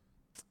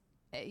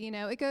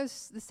 it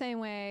goes the same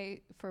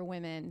way for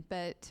women,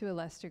 but to a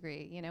less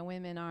degree.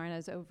 Women aren't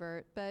as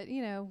overt, but,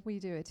 we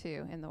do it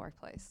too in the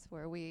workplace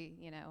where we,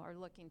 are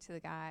looking to the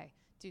guy,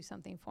 do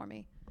something for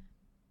me.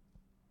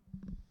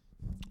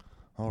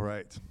 All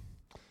right.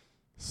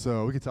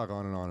 So we could talk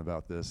on and on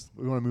about this.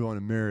 We want to move on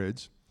to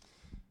marriage.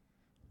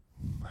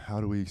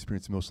 How do we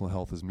experience emotional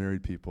health as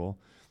married people?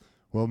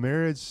 Well,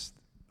 marriage,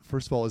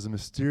 first of all, is a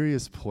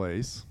mysterious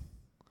place.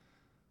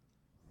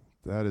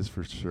 That is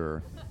for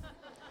sure.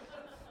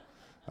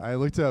 I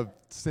looked up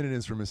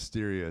synonyms for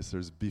mysterious.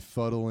 There's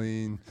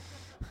befuddling,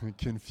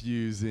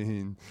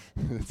 confusing.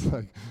 It's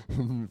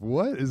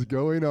what is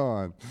going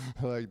on?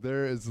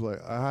 There is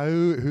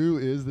who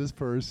is this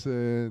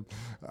person?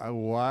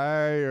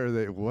 Where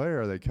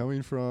are they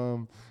coming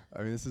from?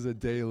 I mean, this is a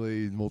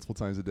daily, multiple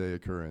times a day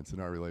occurrence in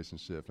our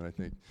relationship, and I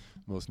think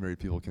most married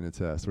people can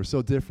attest. We're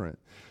so different,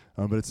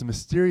 but it's a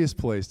mysterious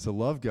place to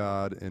love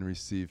God and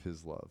receive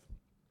his love.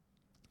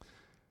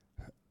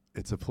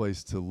 It's a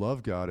place to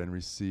love God and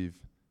receive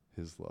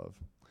his love.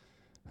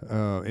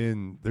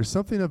 And there's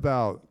something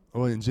about,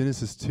 in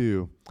Genesis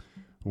 2,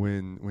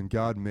 when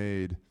God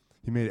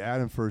he made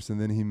Adam first, and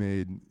then he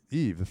made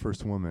Eve, the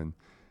first woman.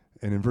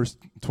 And in verse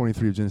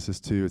 23 of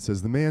Genesis 2, it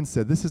says, "The man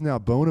said, 'This is now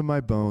bone of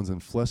my bones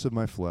and flesh of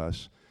my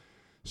flesh.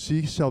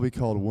 She shall be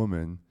called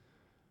woman,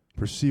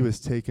 for she was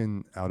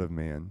taken out of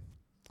man.'"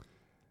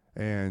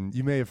 And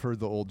you may have heard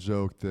the old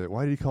joke that,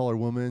 why did he call her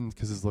woman?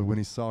 Because when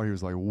he saw her, he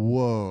was like,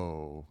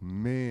 whoa,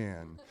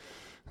 man.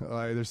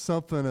 There's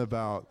something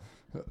about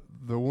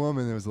the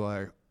woman that was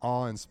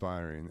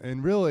awe-inspiring.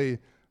 And really,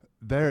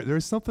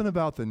 there's something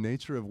about the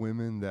nature of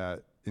women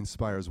that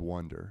inspires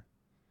wonder.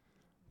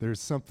 There's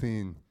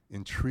something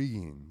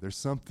intriguing. There's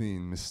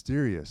something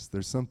mysterious.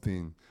 There's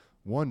something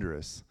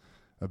wondrous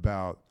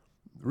about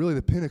really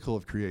the pinnacle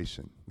of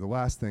creation. The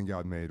last thing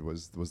God made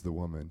was the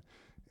woman.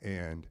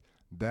 And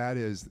that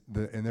is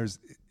there's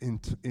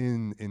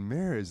in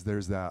marriage,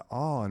 there's that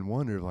awe and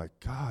wonder of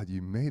God,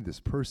 you made this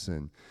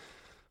person.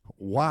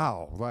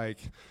 Wow,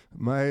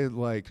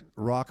 my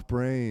rock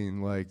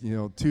brain,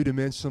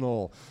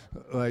 two-dimensional,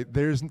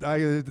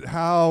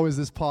 how is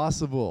this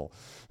possible?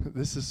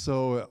 This is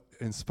so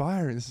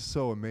inspiring. This is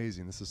so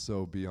amazing. This is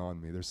so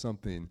beyond me. There's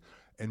something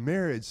in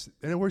marriage,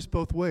 and it works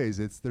both ways.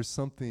 There's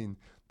something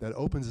that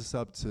opens us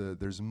up to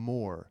there's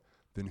more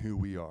than who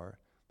we are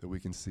that we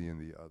can see in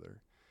the other.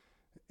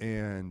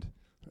 And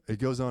it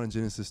goes on in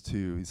Genesis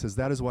 2. He says,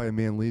 "That is why a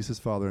man leaves his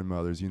father and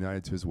mother, is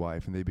united to his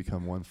wife, and they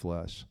become one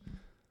flesh.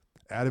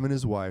 Adam and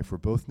his wife were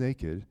both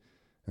naked,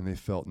 and they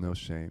felt no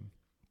shame."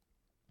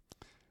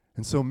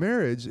 And so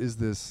marriage is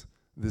this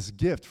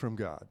gift from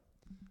God,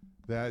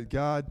 that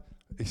God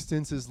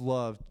extends his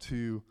love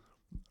to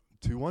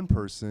one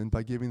person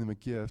by giving them a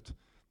gift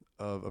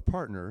of a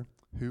partner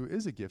who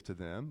is a gift to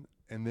them,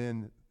 and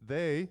then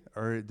they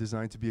are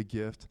designed to be a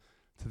gift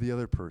to the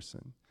other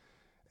person.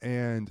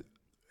 And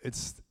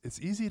it's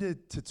easy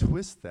to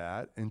twist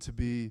that and to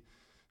be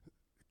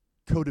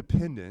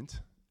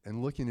codependent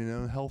and looking in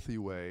an unhealthy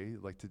way,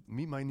 to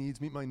meet my needs,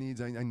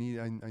 I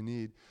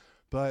need.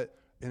 But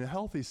in a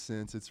healthy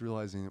sense, it's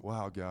realizing,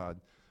 wow, God,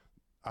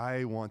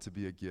 I want to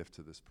be a gift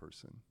to this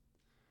person.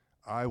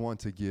 I want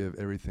to give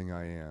everything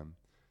I am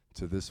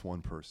to this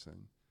one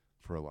person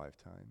for a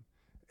lifetime.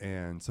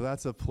 And so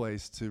that's a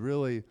place to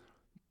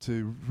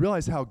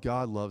realize how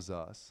God loves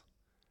us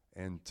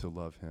and to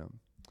love him.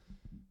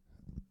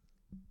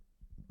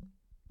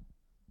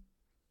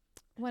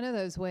 One of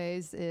those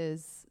ways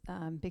is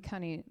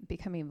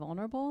becoming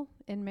vulnerable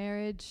in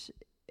marriage.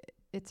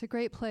 It's a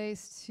great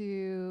place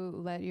to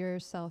let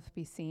yourself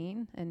be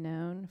seen and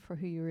known for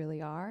who you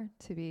really are,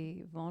 to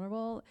be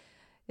vulnerable.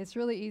 it's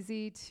really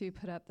easy to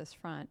put up this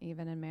front,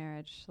 even in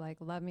marriage, like,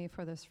 love me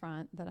for this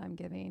front that I'm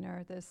giving,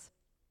 or this,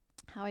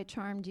 how I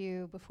charmed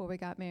you before we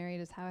got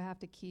married is how I have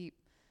to keep,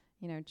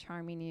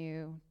 charming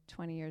you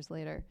 20 years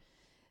later.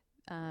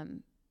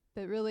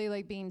 But really,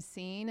 like, being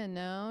seen and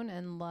known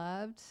and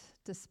loved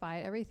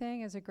despite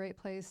everything is a great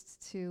place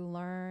to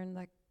learn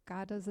that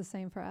God does the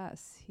same for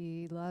us.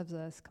 He loves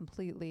us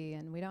completely,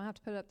 and we don't have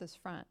to put up this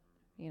front,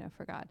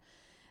 for God.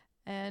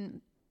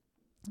 And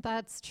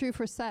that's true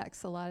for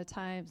sex. A lot of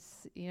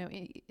times,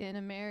 in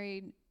a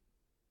married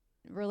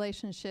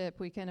relationship,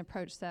 we can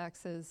approach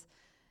sex as,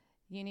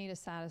 you need to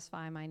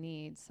satisfy my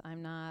needs.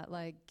 I'm not,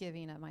 like,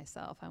 giving of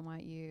myself. I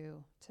want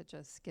you to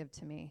just give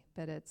to me.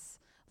 But it's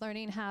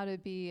learning how to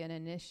be an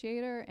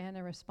initiator and a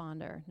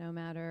responder, no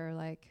matter,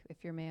 like,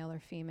 if you're male or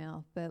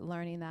female, but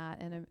learning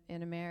that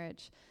in a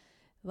marriage,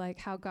 like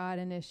how God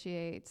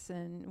initiates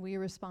and we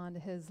respond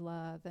to his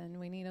love, and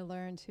we need to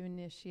learn to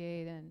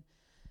initiate. And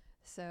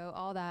so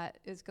all that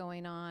is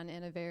going on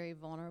in a very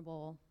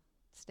vulnerable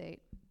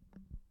state.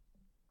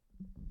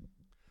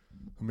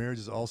 Marriage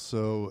is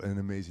also an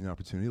amazing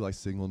opportunity, like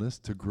singleness,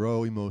 to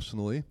grow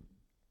emotionally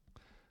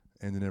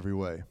and in every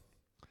way.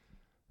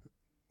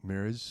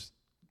 Marriage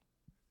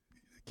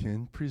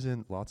can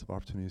present lots of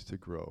opportunities to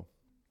grow.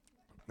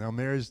 Now,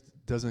 marriage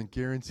doesn't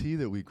guarantee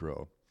that we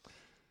grow.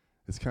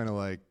 It's kind of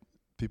like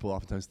people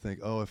oftentimes think,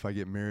 oh, if I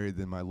get married,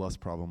 then my lust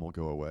problem will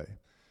go away.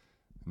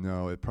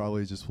 No, it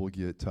probably just will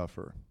get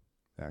tougher,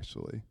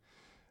 actually.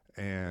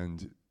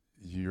 And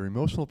your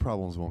emotional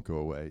problems won't go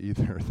away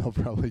either. They'll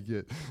probably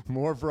get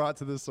more brought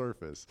to the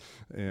surface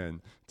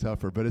and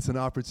tougher. But it's an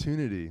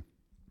opportunity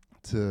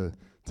to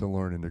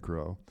learn and to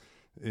grow.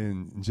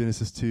 In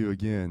Genesis 2,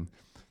 again,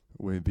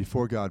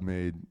 before God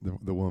made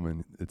the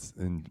woman, it's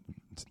in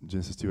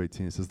Genesis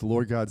 2:18, it says, the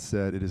Lord God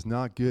said, it is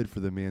not good for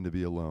the man to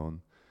be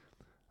alone.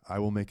 I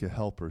will make a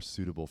helper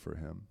suitable for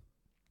him.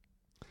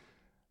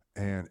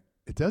 And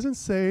it doesn't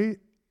say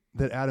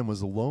that Adam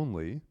was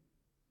lonely.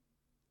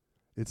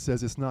 It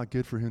says it's not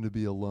good for him to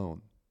be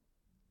alone.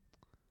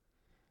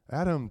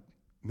 Adam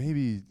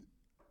maybe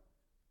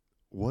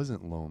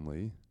wasn't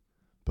lonely,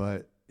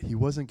 but he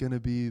wasn't going to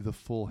be the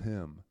full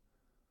him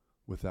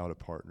without a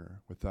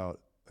partner,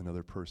 without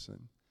another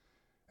person.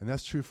 And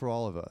that's true for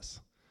all of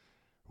us.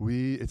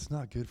 It's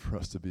not good for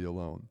us to be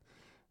alone.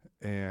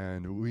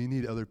 And we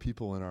need other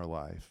people in our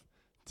life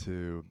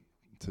to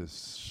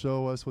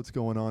show us what's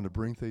going on, to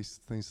bring things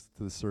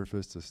to the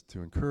surface,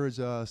 to encourage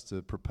us,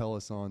 to propel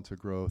us on to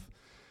growth.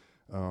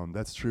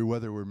 That's true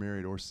whether we're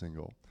married or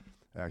single,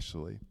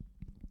 actually.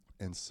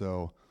 And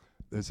so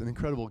there's an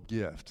incredible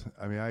gift.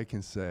 I mean, I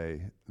can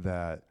say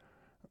that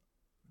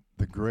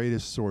the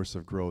greatest source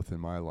of growth in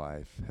my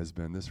life has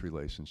been this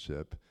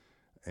relationship,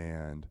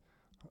 and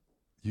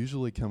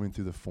usually coming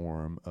through the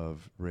form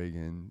of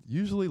Reagan,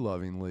 usually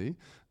lovingly,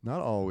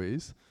 not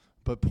always,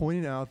 but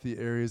pointing out the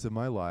areas of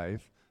my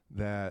life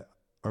that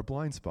are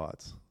blind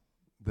spots,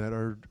 that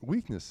are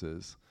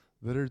weaknesses,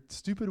 that are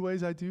stupid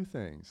ways I do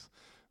things,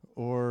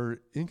 or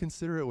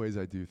inconsiderate ways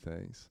I do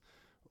things,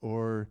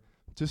 or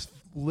just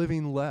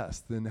living less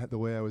than the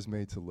way I was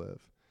made to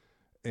live.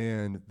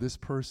 And this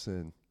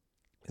person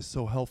is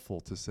so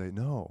helpful to say,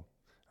 no.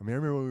 I mean, I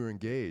remember when we were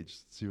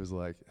engaged, she was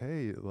like,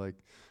 hey, like,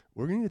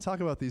 we're going to talk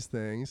about these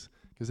things,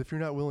 because if you're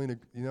not willing to,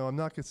 I'm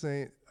not going to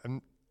say,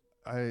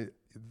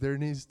 there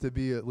needs to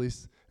be at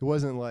least, it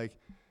wasn't like,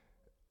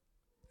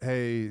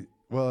 hey,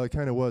 well, it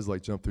kind of was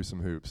like jump through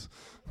some hoops.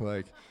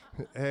 Like,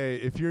 hey,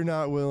 if you're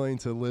not willing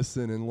to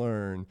listen and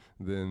learn,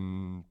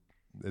 then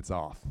it's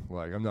off.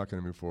 Like, I'm not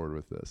going to move forward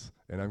with this.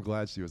 And I'm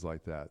glad she was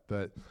like that.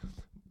 But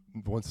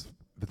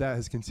that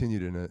has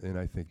continued in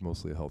I think,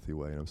 mostly a healthy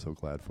way, and I'm so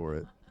glad for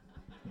it.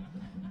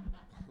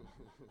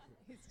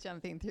 He's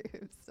jumping through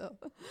hoops still.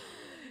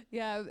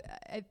 Yeah,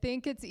 I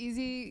think it's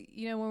easy,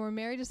 when we're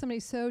married to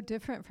somebody so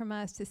different from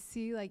us, to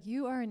see, like,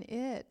 you are an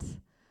it.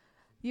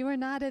 You are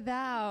not a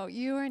thou.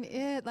 You are an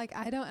it. Like,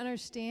 I don't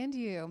understand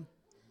you.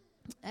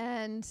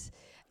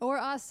 Or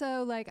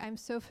also, like, I'm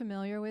so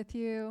familiar with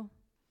you.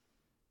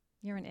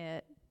 You're an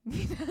it.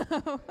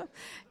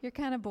 You're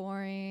kind of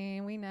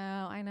boring. We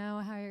know. I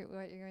know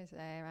what you're going to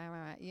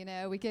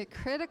say. We get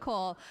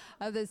critical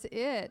of this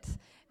it.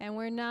 And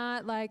we're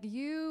not like,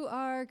 you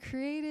are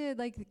created.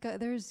 Like,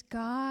 there's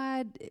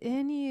God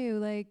in you.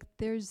 Like,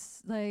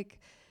 there's, like,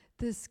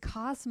 this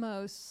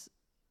cosmos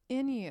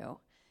in you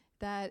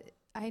that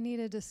I need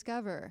to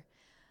discover.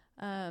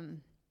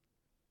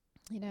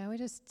 We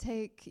just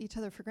take each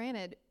other for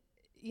granted.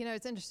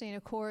 It's interesting,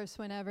 of course,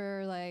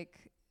 whenever, like,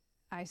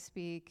 I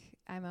speak,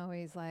 I'm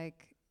always,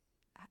 like,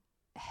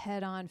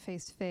 head on,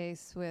 face to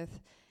face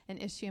with an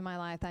issue in my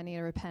life that I need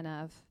to repent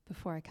of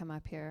before I come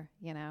up here,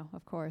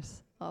 of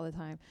course, all the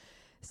time.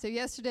 So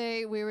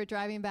yesterday we were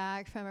driving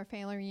back from our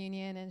family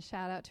reunion, and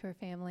shout out to our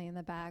family in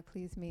the back.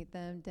 Please meet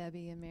them,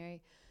 Debbie and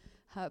Mary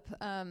Hupp.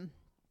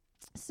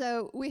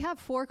 So we have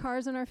 4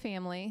 cars in our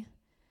family.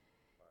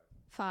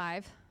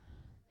 5.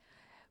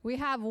 We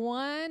have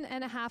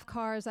 1.5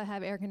 cars that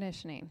have air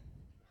conditioning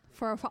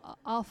for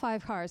all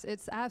 5 cars.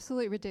 It's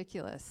absolutely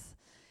ridiculous.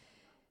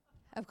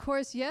 Of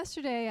course,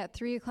 yesterday at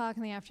 3 o'clock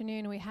in the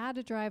afternoon, we had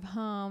to drive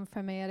home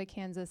from Marietta,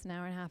 Kansas, an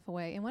hour and a half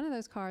away. In one of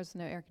those cars,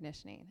 no air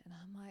conditioning. And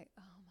I'm like,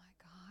 oh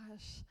my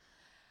gosh.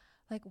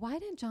 Like, why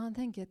didn't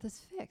Jonathan get this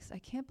fixed? I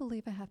can't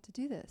believe I have to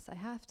do this. I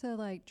have to,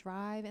 like,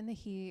 drive in the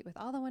heat with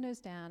all the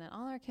windows down and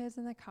all our kids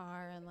in the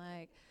car. And,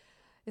 like,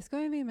 it's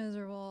going to be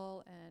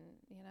miserable and,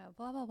 you know,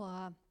 blah, blah,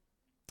 blah.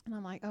 And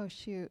I'm like, oh,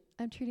 shoot,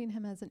 I'm treating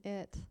him as an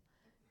it.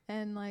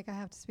 And, like, I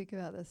have to speak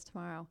about this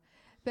tomorrow.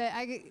 But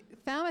I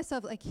found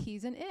myself like,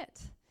 he's an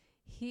it.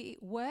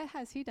 What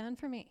has he done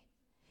for me?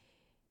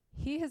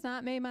 He has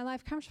not made my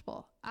life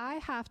comfortable. I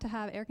have to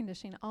have air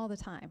conditioning all the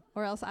time,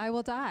 or else I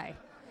will die.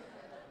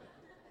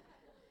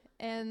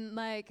 And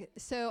like,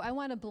 so I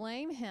want to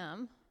blame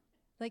him.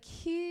 Like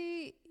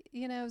he,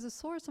 you know, is a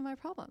source of my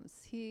problems.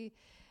 And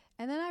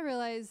then I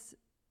realized,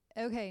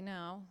 okay,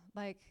 no,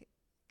 like,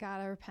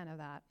 gotta repent of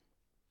that.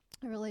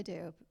 I really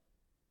do.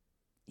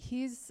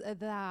 He's a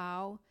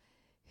thou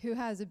who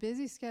has a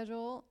busy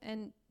schedule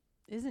and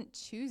isn't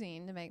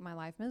choosing to make my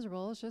life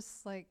miserable. It's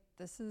just like,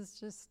 this is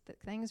just,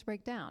 things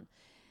break down.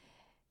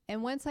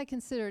 And once I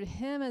considered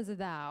him as a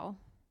thou,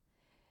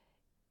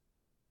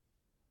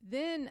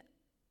 then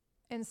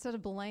instead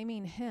of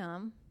blaming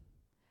him,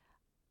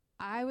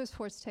 I was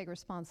forced to take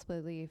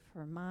responsibility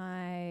for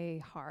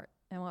my heart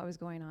and what was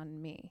going on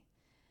in me.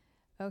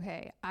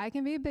 Okay, I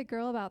can be a big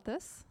girl about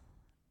this.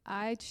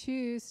 I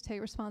choose to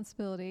take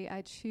responsibility.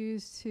 I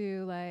choose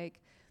to,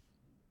 like,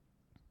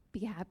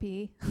 be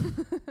happy.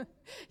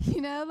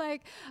 You know,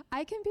 like,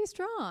 I can be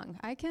strong.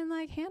 I can,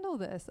 like, handle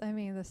this. I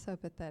mean, it's so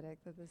pathetic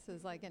that this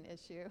is, like, an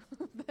issue,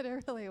 but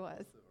it really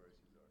was.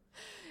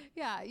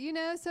 Yeah, you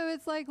know, so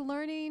it's like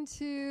learning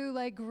to,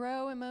 like,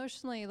 grow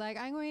emotionally. Like,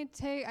 I'm going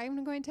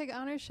to take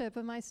ownership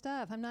of my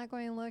stuff. I'm not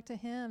going to look to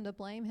him to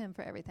blame him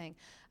for everything.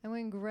 I'm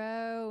going to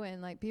grow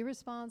and, like, be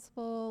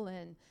responsible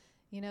and,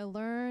 you know,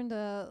 learn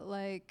to,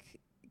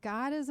 like,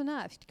 God is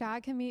enough.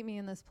 God can meet me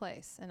in this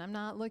place. And I'm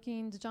not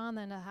looking to John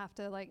then to have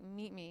to, like,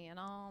 meet me in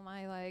all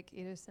my, like,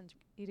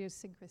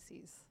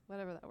 idiosyncrasies,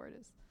 whatever that word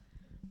is.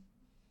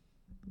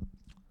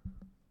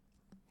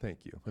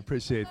 Thank you. I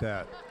appreciate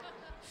that.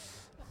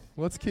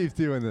 Let's keep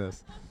doing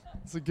this.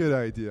 It's a good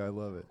idea. I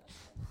love it.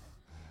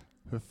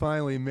 But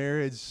finally,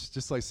 marriage,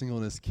 just like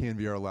singleness, can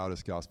be our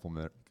loudest gospel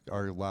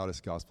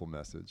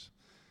message.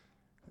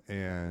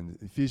 And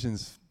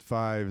Ephesians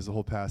 5 is a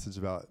whole passage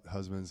about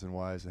husbands and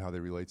wives and how they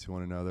relate to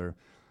one another.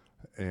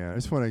 And I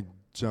just want to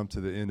jump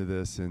to the end of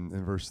this in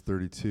verse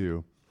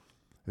 32.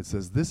 It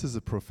says, "This is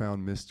a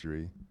profound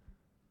mystery,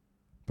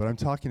 but I'm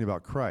talking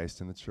about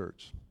Christ and the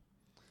church."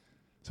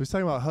 So he's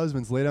talking about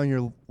husbands, lay down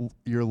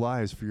your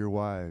lives for your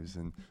wives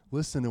and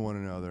listen to one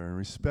another and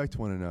respect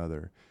one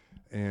another.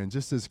 And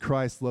just as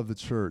Christ loved the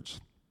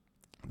church,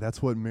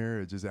 that's what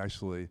marriage is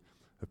actually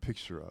a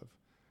picture of.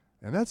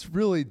 And that's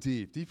really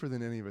deep, deeper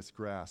than any of us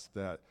grasp,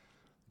 that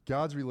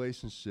God's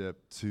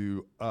relationship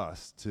to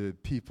us, to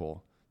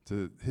people,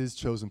 to his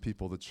chosen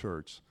people, the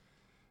church,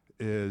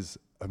 is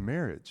a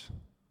marriage.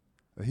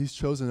 He's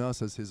chosen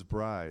us as his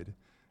bride.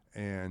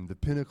 And the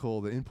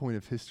pinnacle, the end point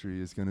of history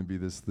is going to be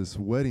this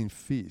wedding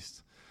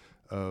feast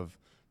of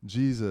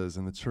Jesus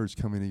and the church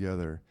coming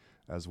together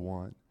as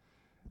one.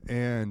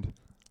 And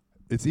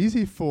it's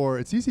easy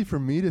for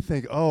me to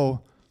think,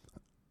 oh,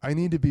 I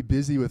need to be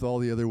busy with all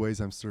the other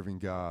ways I'm serving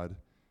God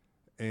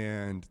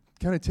and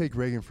kind of take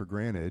Reagan for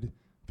granted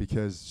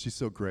because she's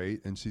so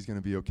great and she's going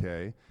to be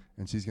okay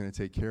and she's going to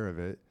take care of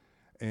it,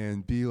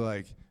 and be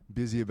like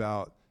busy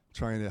about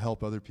trying to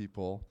help other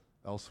people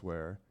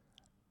elsewhere.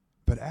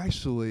 But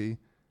actually,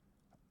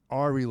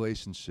 our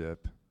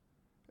relationship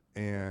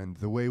and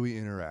the way we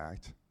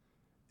interact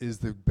is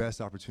the best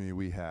opportunity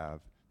we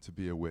have to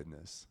be a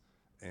witness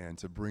and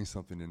to bring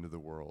something into the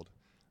world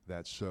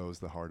that shows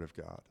the heart of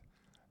God.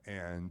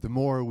 And the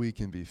more we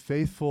can be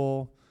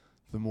faithful,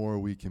 the more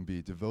we can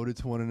be devoted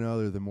to one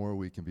another, the more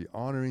we can be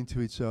honoring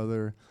to each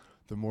other,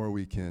 the more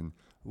we can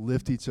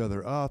lift each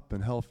other up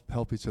and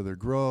help each other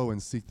grow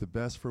and seek the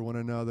best for one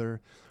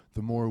another,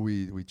 the more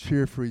we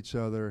cheer for each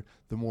other,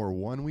 the more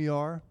one we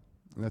are.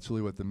 And that's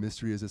really what the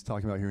mystery is it's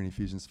talking about here in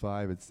Ephesians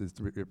 5.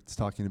 It's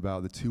talking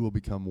about the two will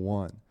become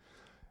one.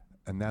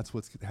 And that's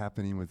what's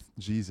happening with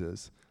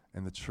Jesus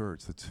and the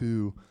church. The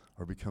two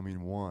are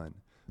becoming one.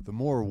 The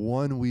more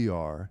one we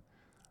are,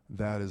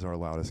 that is our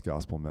loudest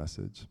gospel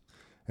message.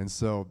 And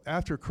so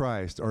after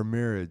Christ, our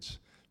marriage,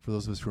 for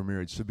those of us who are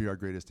married, should be our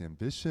greatest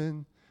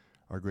ambition,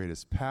 our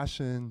greatest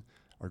passion,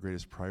 our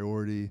greatest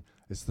priority.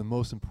 It's the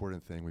most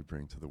important thing we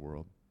bring to the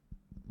world.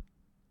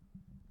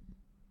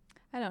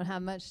 I don't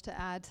have much to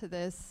add to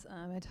this.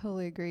 I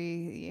totally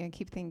agree. I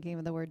keep thinking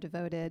of the word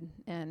devoted.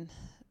 And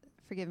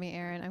forgive me,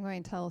 Aaron, I'm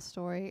going to tell a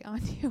story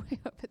on you. I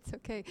hope it's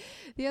okay.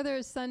 The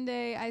other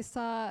Sunday, I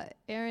saw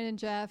Aaron and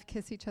Jeff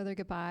kiss each other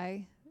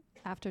goodbye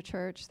after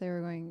church. They were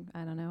going,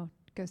 I don't know,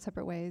 go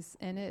separate ways.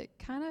 And it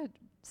kind of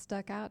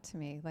stuck out to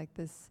me, like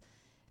this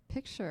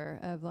picture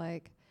of,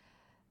 like,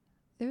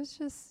 it was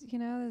just, you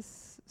know,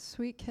 this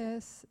sweet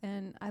kiss.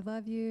 And I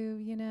love you,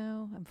 you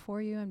know, I'm for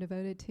you, I'm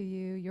devoted to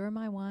you. You're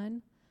my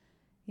one.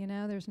 You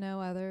know, there's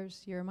no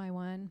others. You're my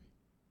one.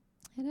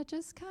 And it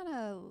just kind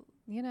of,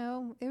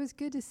 it was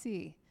good to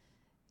see.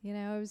 It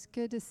was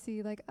good to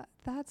see, like,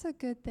 that's a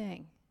good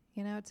thing.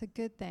 It's a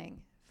good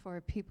thing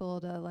for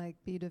people to, like,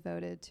 be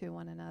devoted to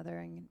one another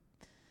and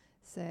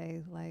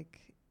say, like,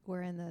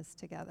 we're in this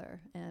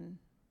together. And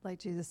like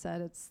Jesus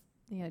said, it's,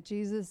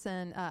 Jesus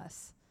and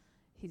us.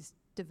 He's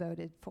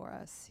devoted for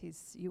us.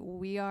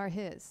 We are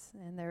his,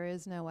 and there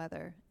is no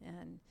other,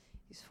 and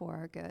he's for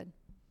our good.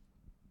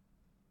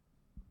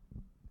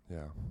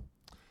 Yeah.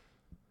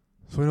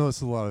 So we know this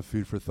is a lot of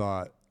food for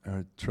thought.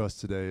 Our trust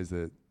today is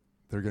that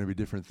there are going to be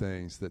different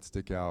things that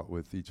stick out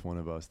with each one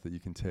of us that you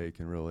can take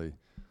and really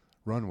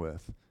run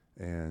with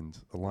and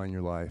align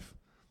your life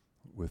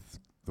with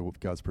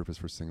God's purpose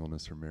for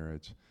singleness or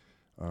marriage.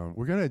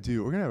 We're going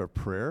to have a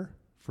prayer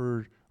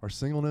for our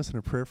singleness and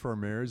a prayer for our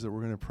marriage that we're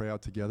going to pray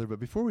out together. But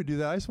before we do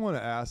that, I just want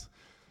to ask,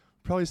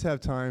 probably just have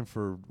time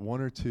for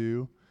one or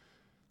two,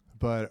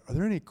 but are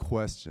there any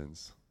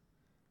questions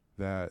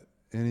that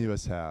any of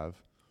us have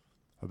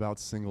about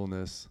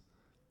singleness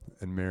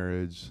and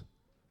marriage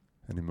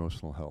and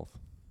emotional health?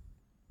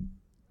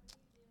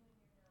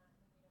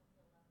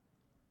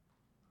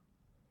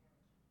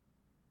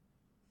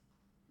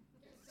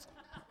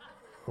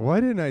 Why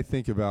didn't I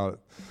think about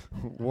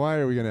why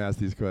are we going to ask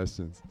these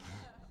questions?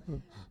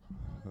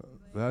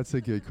 That's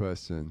a good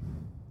question.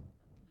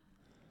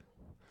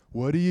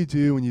 What do you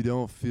do when you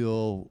don't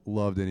feel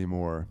loved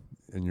anymore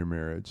in your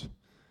marriage?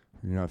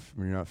 You're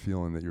not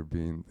feeling that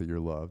you're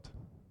loved.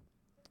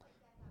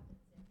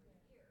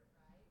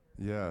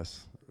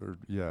 Yes.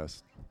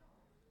 Yes.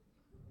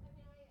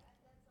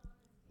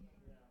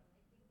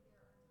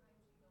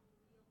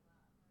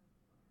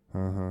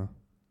 Uh-huh.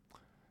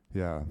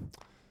 Yeah.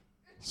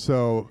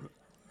 So,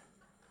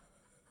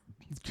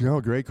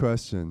 great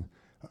question.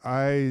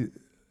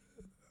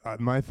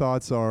 My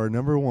thoughts are,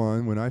 number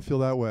one, when I feel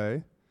that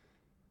way,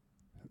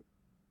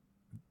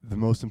 the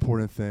most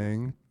important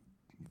thing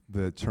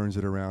that turns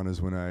it around is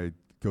when I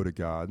go to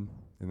God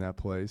in that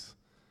place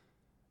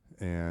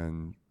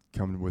and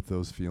come with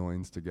those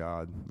feelings to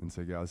God and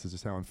say, God, this is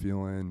just how I'm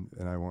feeling,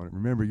 and I want to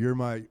remember you're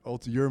my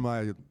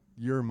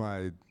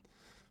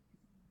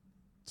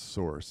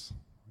source.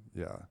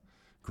 Yeah.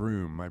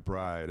 Groom, my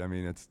bride. I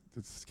mean, it's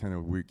kind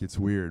of weird. It's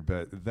weird,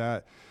 but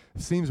that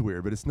seems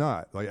weird, but it's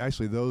not. Like,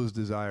 actually, those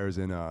desires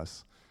in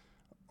us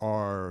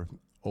are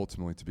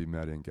ultimately to be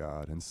met in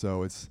God. And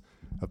so it's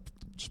a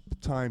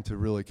time to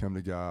really come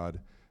to God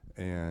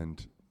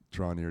and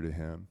draw near to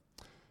him.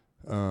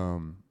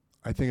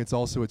 I think it's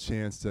also a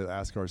chance to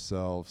ask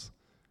ourselves,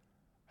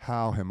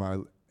 how am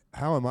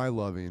I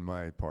loving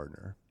my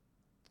partner?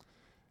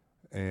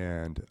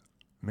 And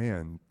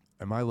man,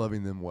 am I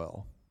loving them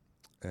well?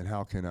 And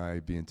how can I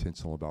be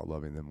intentional about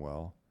loving them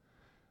well?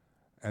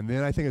 And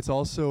then I think it's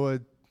also a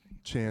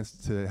chance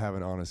to have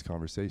an honest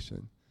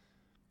conversation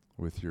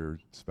with your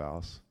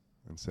spouse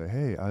and say,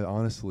 hey,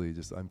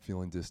 I'm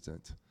feeling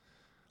distant.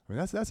 I mean,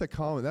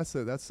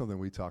 that's something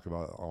we talk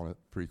about on it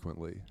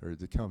frequently, or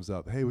it comes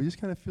up. Hey, we just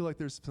kind of feel like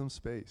there's some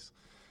space.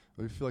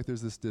 We feel like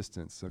there's this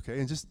distance, okay?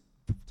 And just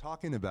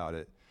talking about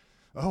it.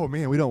 Oh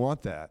man, we don't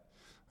want that.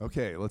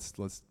 Okay, let's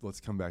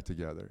come back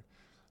together.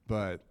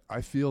 But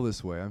I feel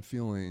this way. I'm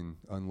feeling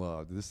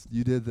unloved.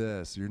 You did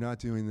this. You're not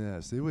doing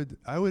this.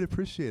 I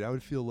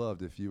would feel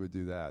loved if you would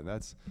do that. And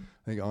that's,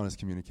 I think, honest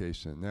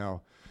communication.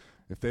 Now,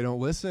 if they don't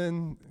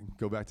listen,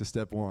 go back to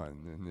step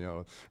one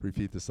and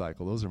repeat the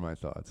cycle. Those are my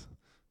thoughts.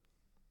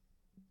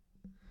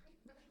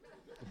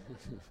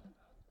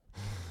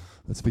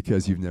 That's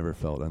because you've never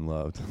felt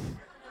unloved.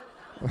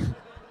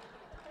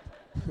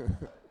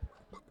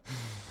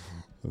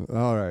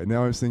 All right,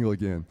 now I'm single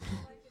again.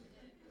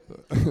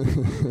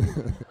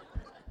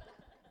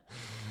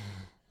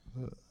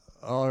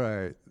 All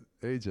right,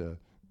 Aja.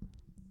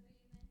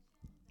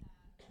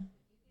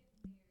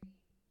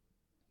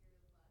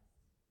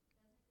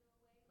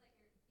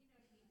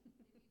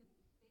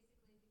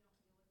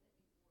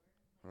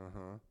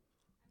 Uh-huh.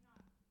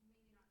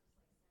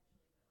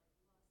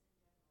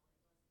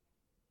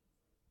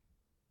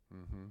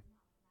 Mm-hmm.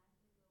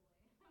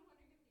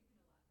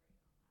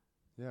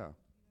 Yeah.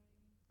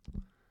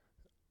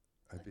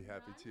 I'd be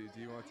happy to.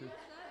 Do you want to?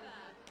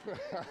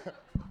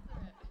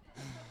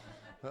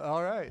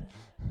 All right.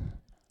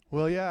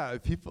 Well, yeah,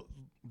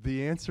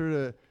 the answer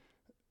to,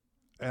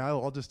 and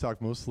I'll just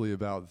talk mostly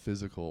about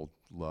physical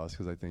lust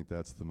because I think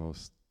that's the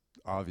most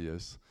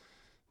obvious,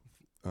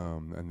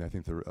 and I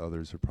think the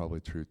others are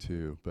probably true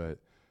too, but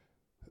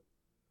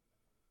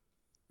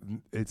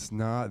it's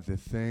not, the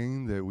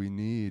thing that we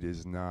need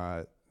is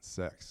not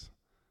sex.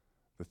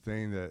 The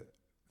thing that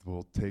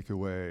will take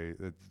away,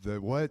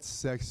 what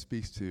sex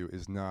speaks to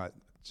is not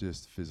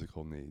just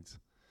physical needs.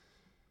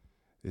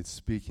 It's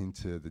speaking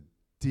to the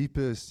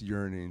deepest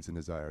yearnings and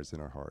desires in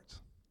our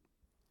hearts.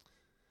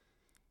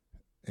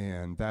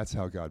 And that's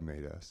how God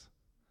made us.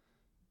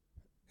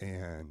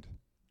 And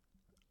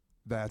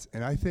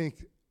I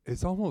think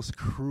it's almost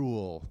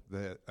cruel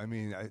that,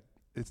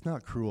 it's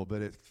not cruel,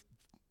 but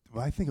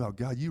when I think about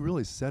God, you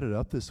really set it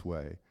up this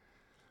way,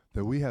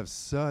 that we have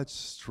such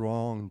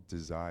strong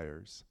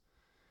desires.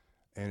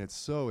 And it's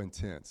so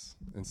intense.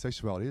 In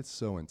sexuality, it's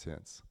so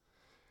intense.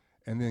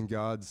 And then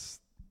God's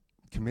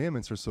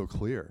commandments are so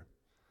clear.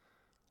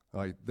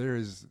 Like, there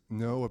is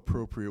no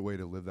appropriate way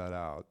to live that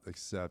out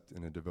except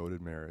in a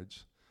devoted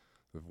marriage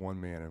with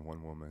one man and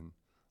one woman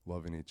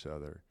loving each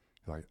other.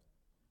 Like,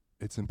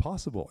 it's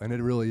impossible, and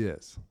it really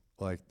is.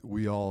 Like,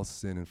 we all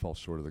sin and fall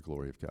short of the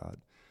glory of God,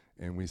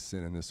 and we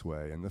sin in this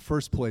way. In the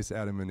first place,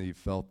 Adam and Eve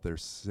felt their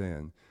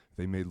sin.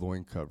 They made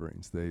loin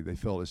coverings. They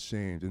felt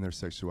ashamed in their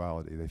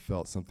sexuality. They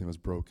felt something was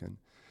broken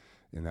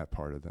in that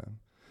part of them.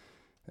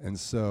 And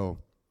so,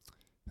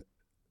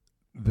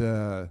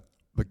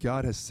 but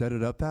God has set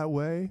it up that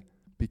way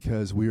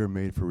because we are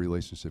made for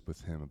relationship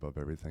with him above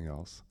everything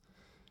else.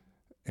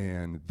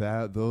 And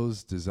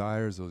those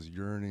desires, those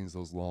yearnings,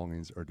 those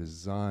longings are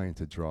designed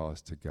to draw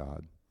us to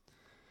God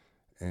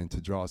and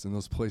to draw us in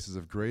those places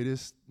of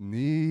greatest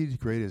need,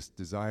 greatest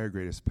desire,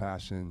 greatest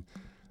passion.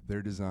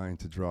 They're designed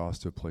to draw us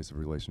to a place of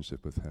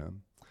relationship with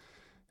him.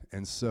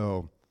 And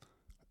so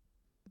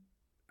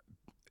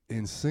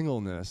in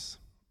singleness,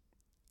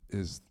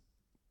 it's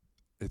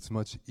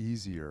much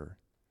easier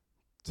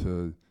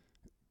to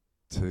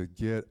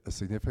get a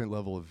significant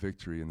level of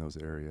victory in those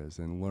areas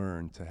and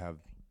learn to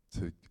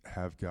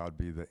have God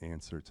be the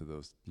answer to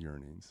those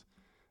yearnings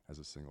as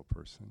a single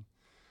person.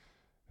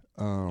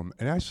 And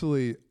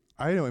actually,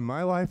 I know in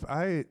my life,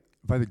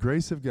 by the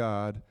grace of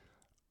God,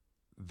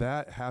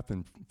 that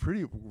happened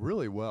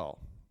really well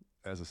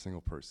as a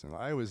single person.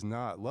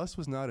 Lust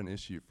was not an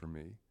issue for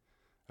me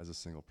as a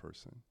single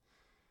person.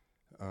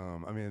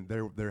 I mean,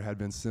 there had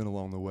been sin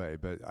along the way,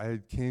 but I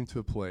came to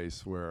a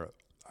place where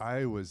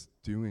I was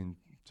doing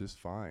just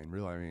fine,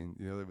 really. I mean,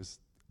 it was,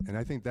 and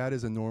I think that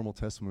is a normal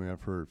testimony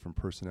I've heard from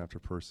person after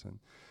person.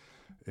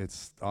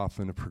 It's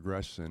often a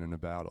progression in a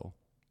battle,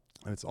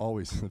 and it's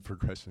always a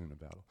progression in a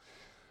battle.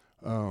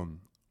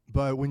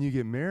 But when you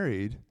get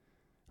married,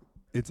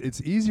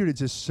 it's easier to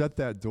just shut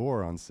that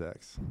door on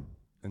sex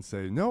and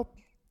say, nope,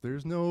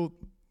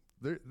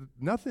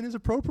 nothing is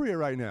appropriate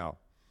right now.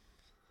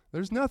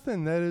 There's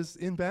nothing that is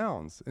in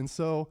bounds. And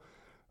so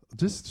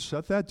just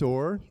shut that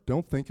door.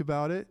 Don't think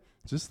about it.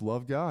 Just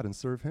love God and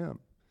serve him.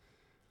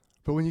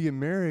 But when you get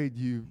married,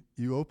 you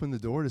open the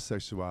door to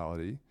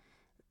sexuality,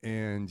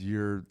 and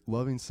you're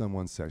loving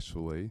someone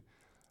sexually,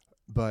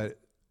 but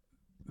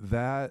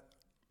then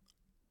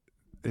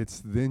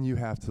you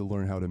have to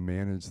learn how to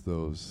manage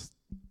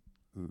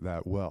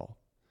that well.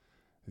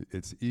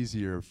 It's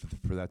easier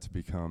for that to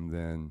become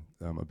then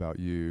about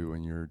you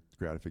and your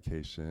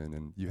gratification,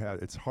 and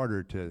it's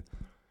harder to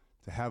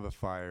have a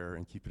fire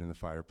and keep it in the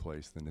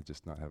fireplace than to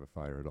just not have a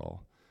fire at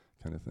all,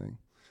 kind of thing.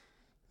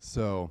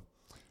 So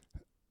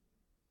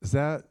is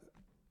that,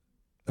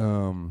 I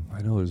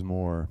know there's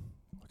more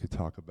I could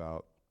talk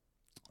about,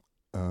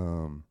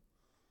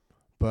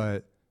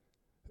 but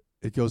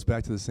it goes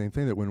back to the same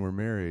thing, that when we're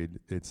married,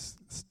 it's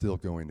still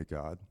going to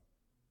God.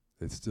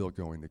 It's still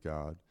going to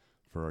God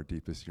for our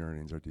deepest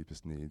yearnings, our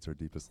deepest needs, our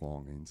deepest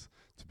longings,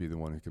 to be the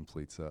one who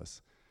completes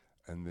us.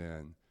 And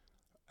then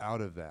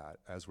out of that,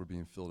 as we're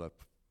being filled up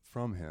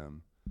from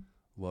him,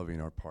 loving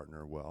our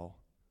partner well,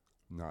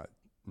 not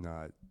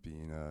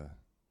being a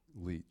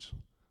leech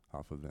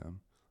off of them,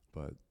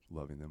 but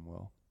loving them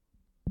well.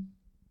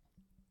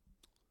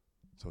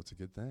 So it's a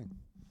good thing.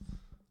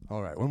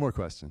 All right, one more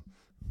question.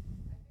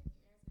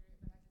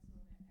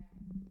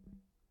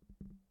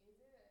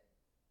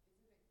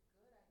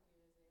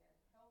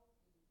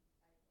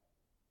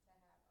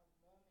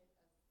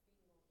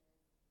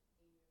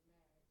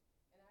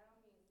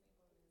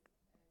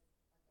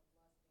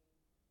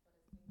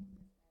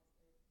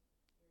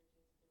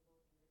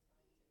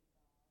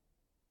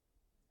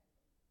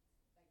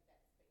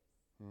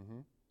 Mm-hmm.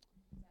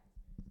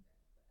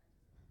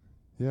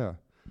 Yeah,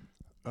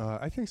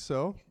 I think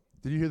so.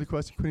 Did you hear the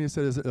question Queenie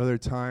said? Is there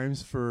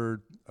times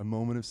for a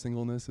moment of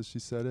singleness, as she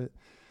said it?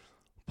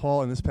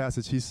 Paul, in this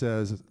passage, he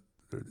says,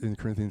 in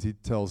Corinthians, he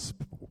tells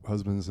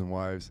husbands and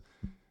wives,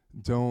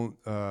 don't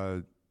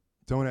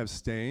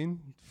abstain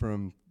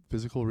from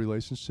physical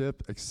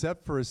relationship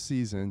except for a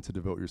season to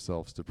devote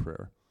yourselves to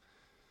prayer.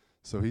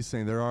 So he's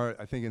saying there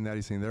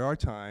are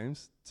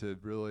times to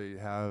really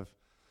have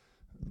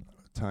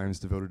times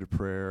devoted to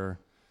prayer,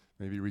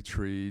 maybe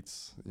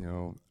retreats,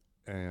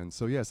 and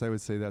so yes, I would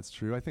say that's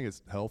true. I think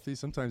it's healthy.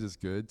 Sometimes it's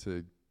good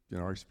to, in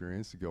our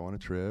experience, to go on a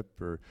trip,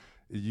 or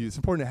it's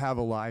important to have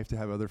a life, to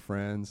have other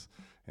friends,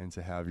 and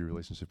to have your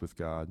relationship with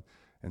God.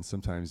 And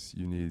sometimes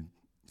you need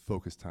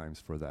focus times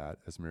for that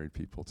as married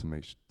people to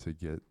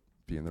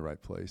be in the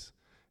right place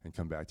and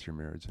come back to your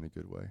marriage in a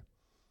good way.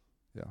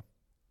 Yeah.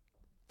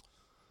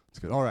 It's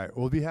good. All right.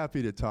 We'll be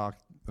happy to talk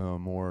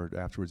more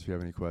afterwards if you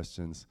have any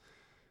questions.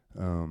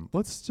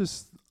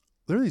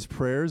 There are these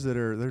prayers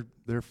that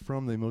they're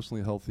from the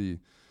Emotionally Healthy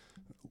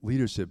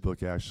Leadership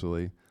book,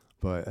 actually,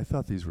 but I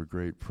thought these were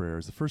great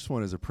prayers. The first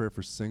one is a prayer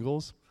for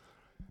singles,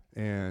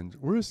 and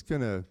we're just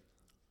going to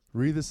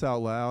read this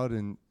out loud,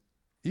 and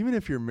even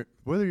if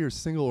whether you're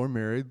single or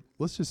married,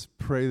 let's just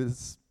pray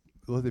this.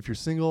 If you're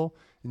single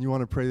and you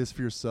want to pray this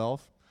for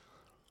yourself,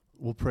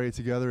 we'll pray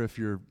together. If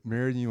you're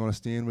married and you want to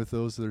stand with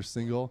those that are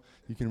single,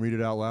 you can read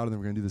it out loud, and then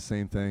we're going to do the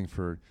same thing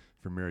for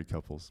married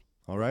couples.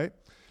 All right?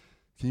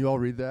 Can you all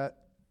read that?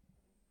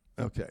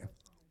 Okay.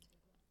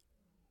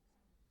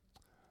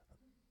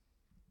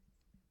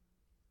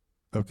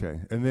 Okay.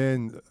 And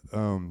then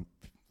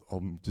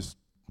I'll just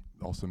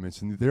also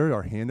mention there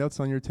are handouts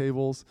on your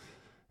tables,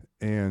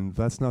 and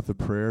that's not the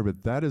prayer,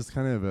 but that is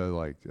kind of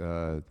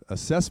a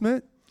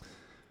assessment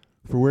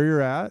for where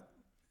you're at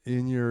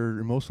in your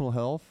emotional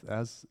health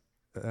as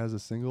a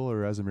single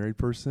or as a married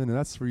person, and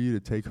that's for you to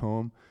take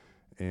home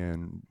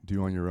and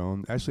do on your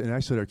own. Actually,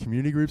 at our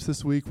community groups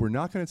this week, we're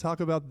not going to talk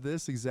about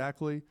this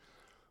exactly.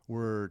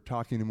 We're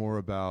talking more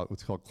about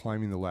what's called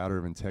climbing the ladder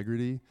of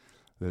integrity.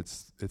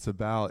 It's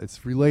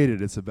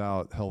related. It's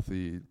about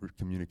healthy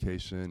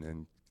communication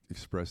and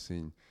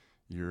expressing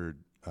your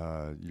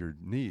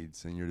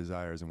needs and your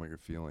desires and what you're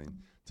feeling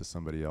to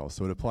somebody else.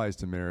 So it applies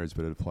to marriage,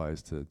 but it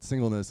applies to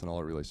singleness and all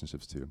our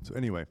relationships too. So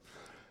anyway,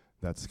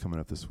 that's coming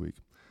up this week.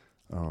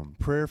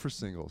 Prayer for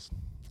singles.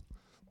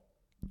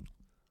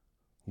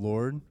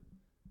 Lord,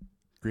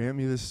 grant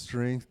me the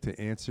strength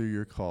to answer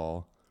your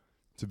call,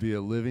 to be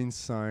a living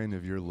sign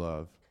of your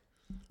love.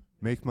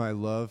 Make my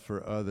love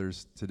for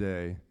others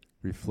today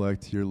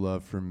reflect your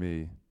love for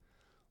me,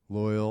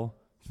 loyal,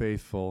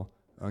 faithful,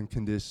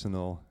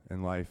 unconditional,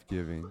 and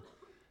life-giving.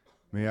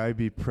 May I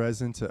be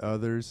present to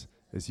others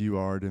as you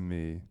are to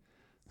me,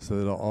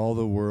 so that all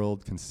the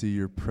world can see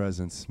your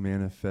presence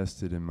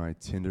manifested in my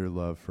tender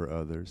love for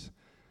others.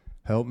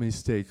 Help me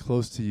stay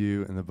close to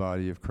you in the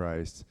body of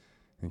Christ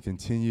and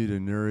continue to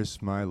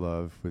nourish my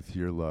love with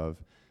your love.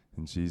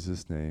 In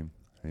Jesus' name,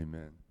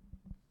 amen.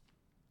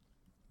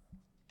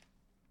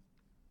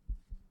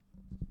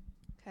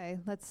 Okay,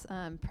 let's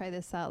pray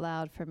this out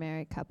loud for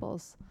married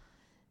couples.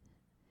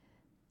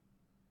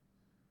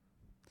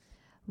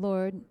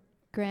 Lord,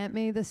 grant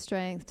me the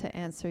strength to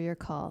answer your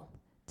call,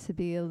 to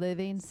be a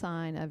living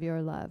sign of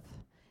your love.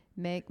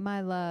 Make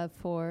my love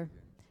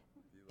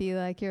be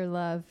like your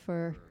love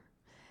for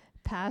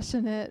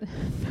passionate,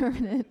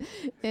 permanent,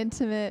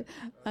 intimate,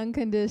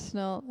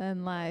 unconditional,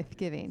 and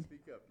life-giving.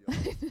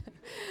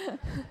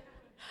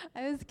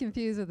 I was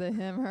confused with the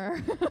him,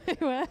 her.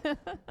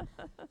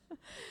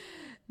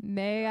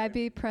 May I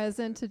be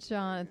present to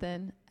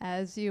Jonathan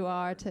as you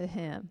are to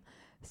him,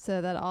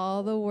 so that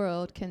all the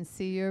world can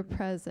see your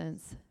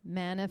presence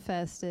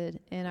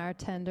manifested in our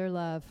tender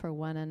love for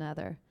one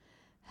another.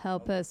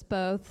 Help us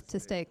both to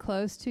stay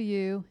close to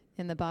you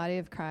in the body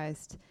of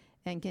Christ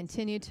and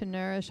continue to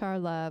nourish our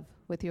love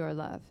with your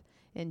love.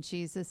 In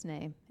Jesus'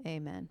 name,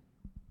 amen.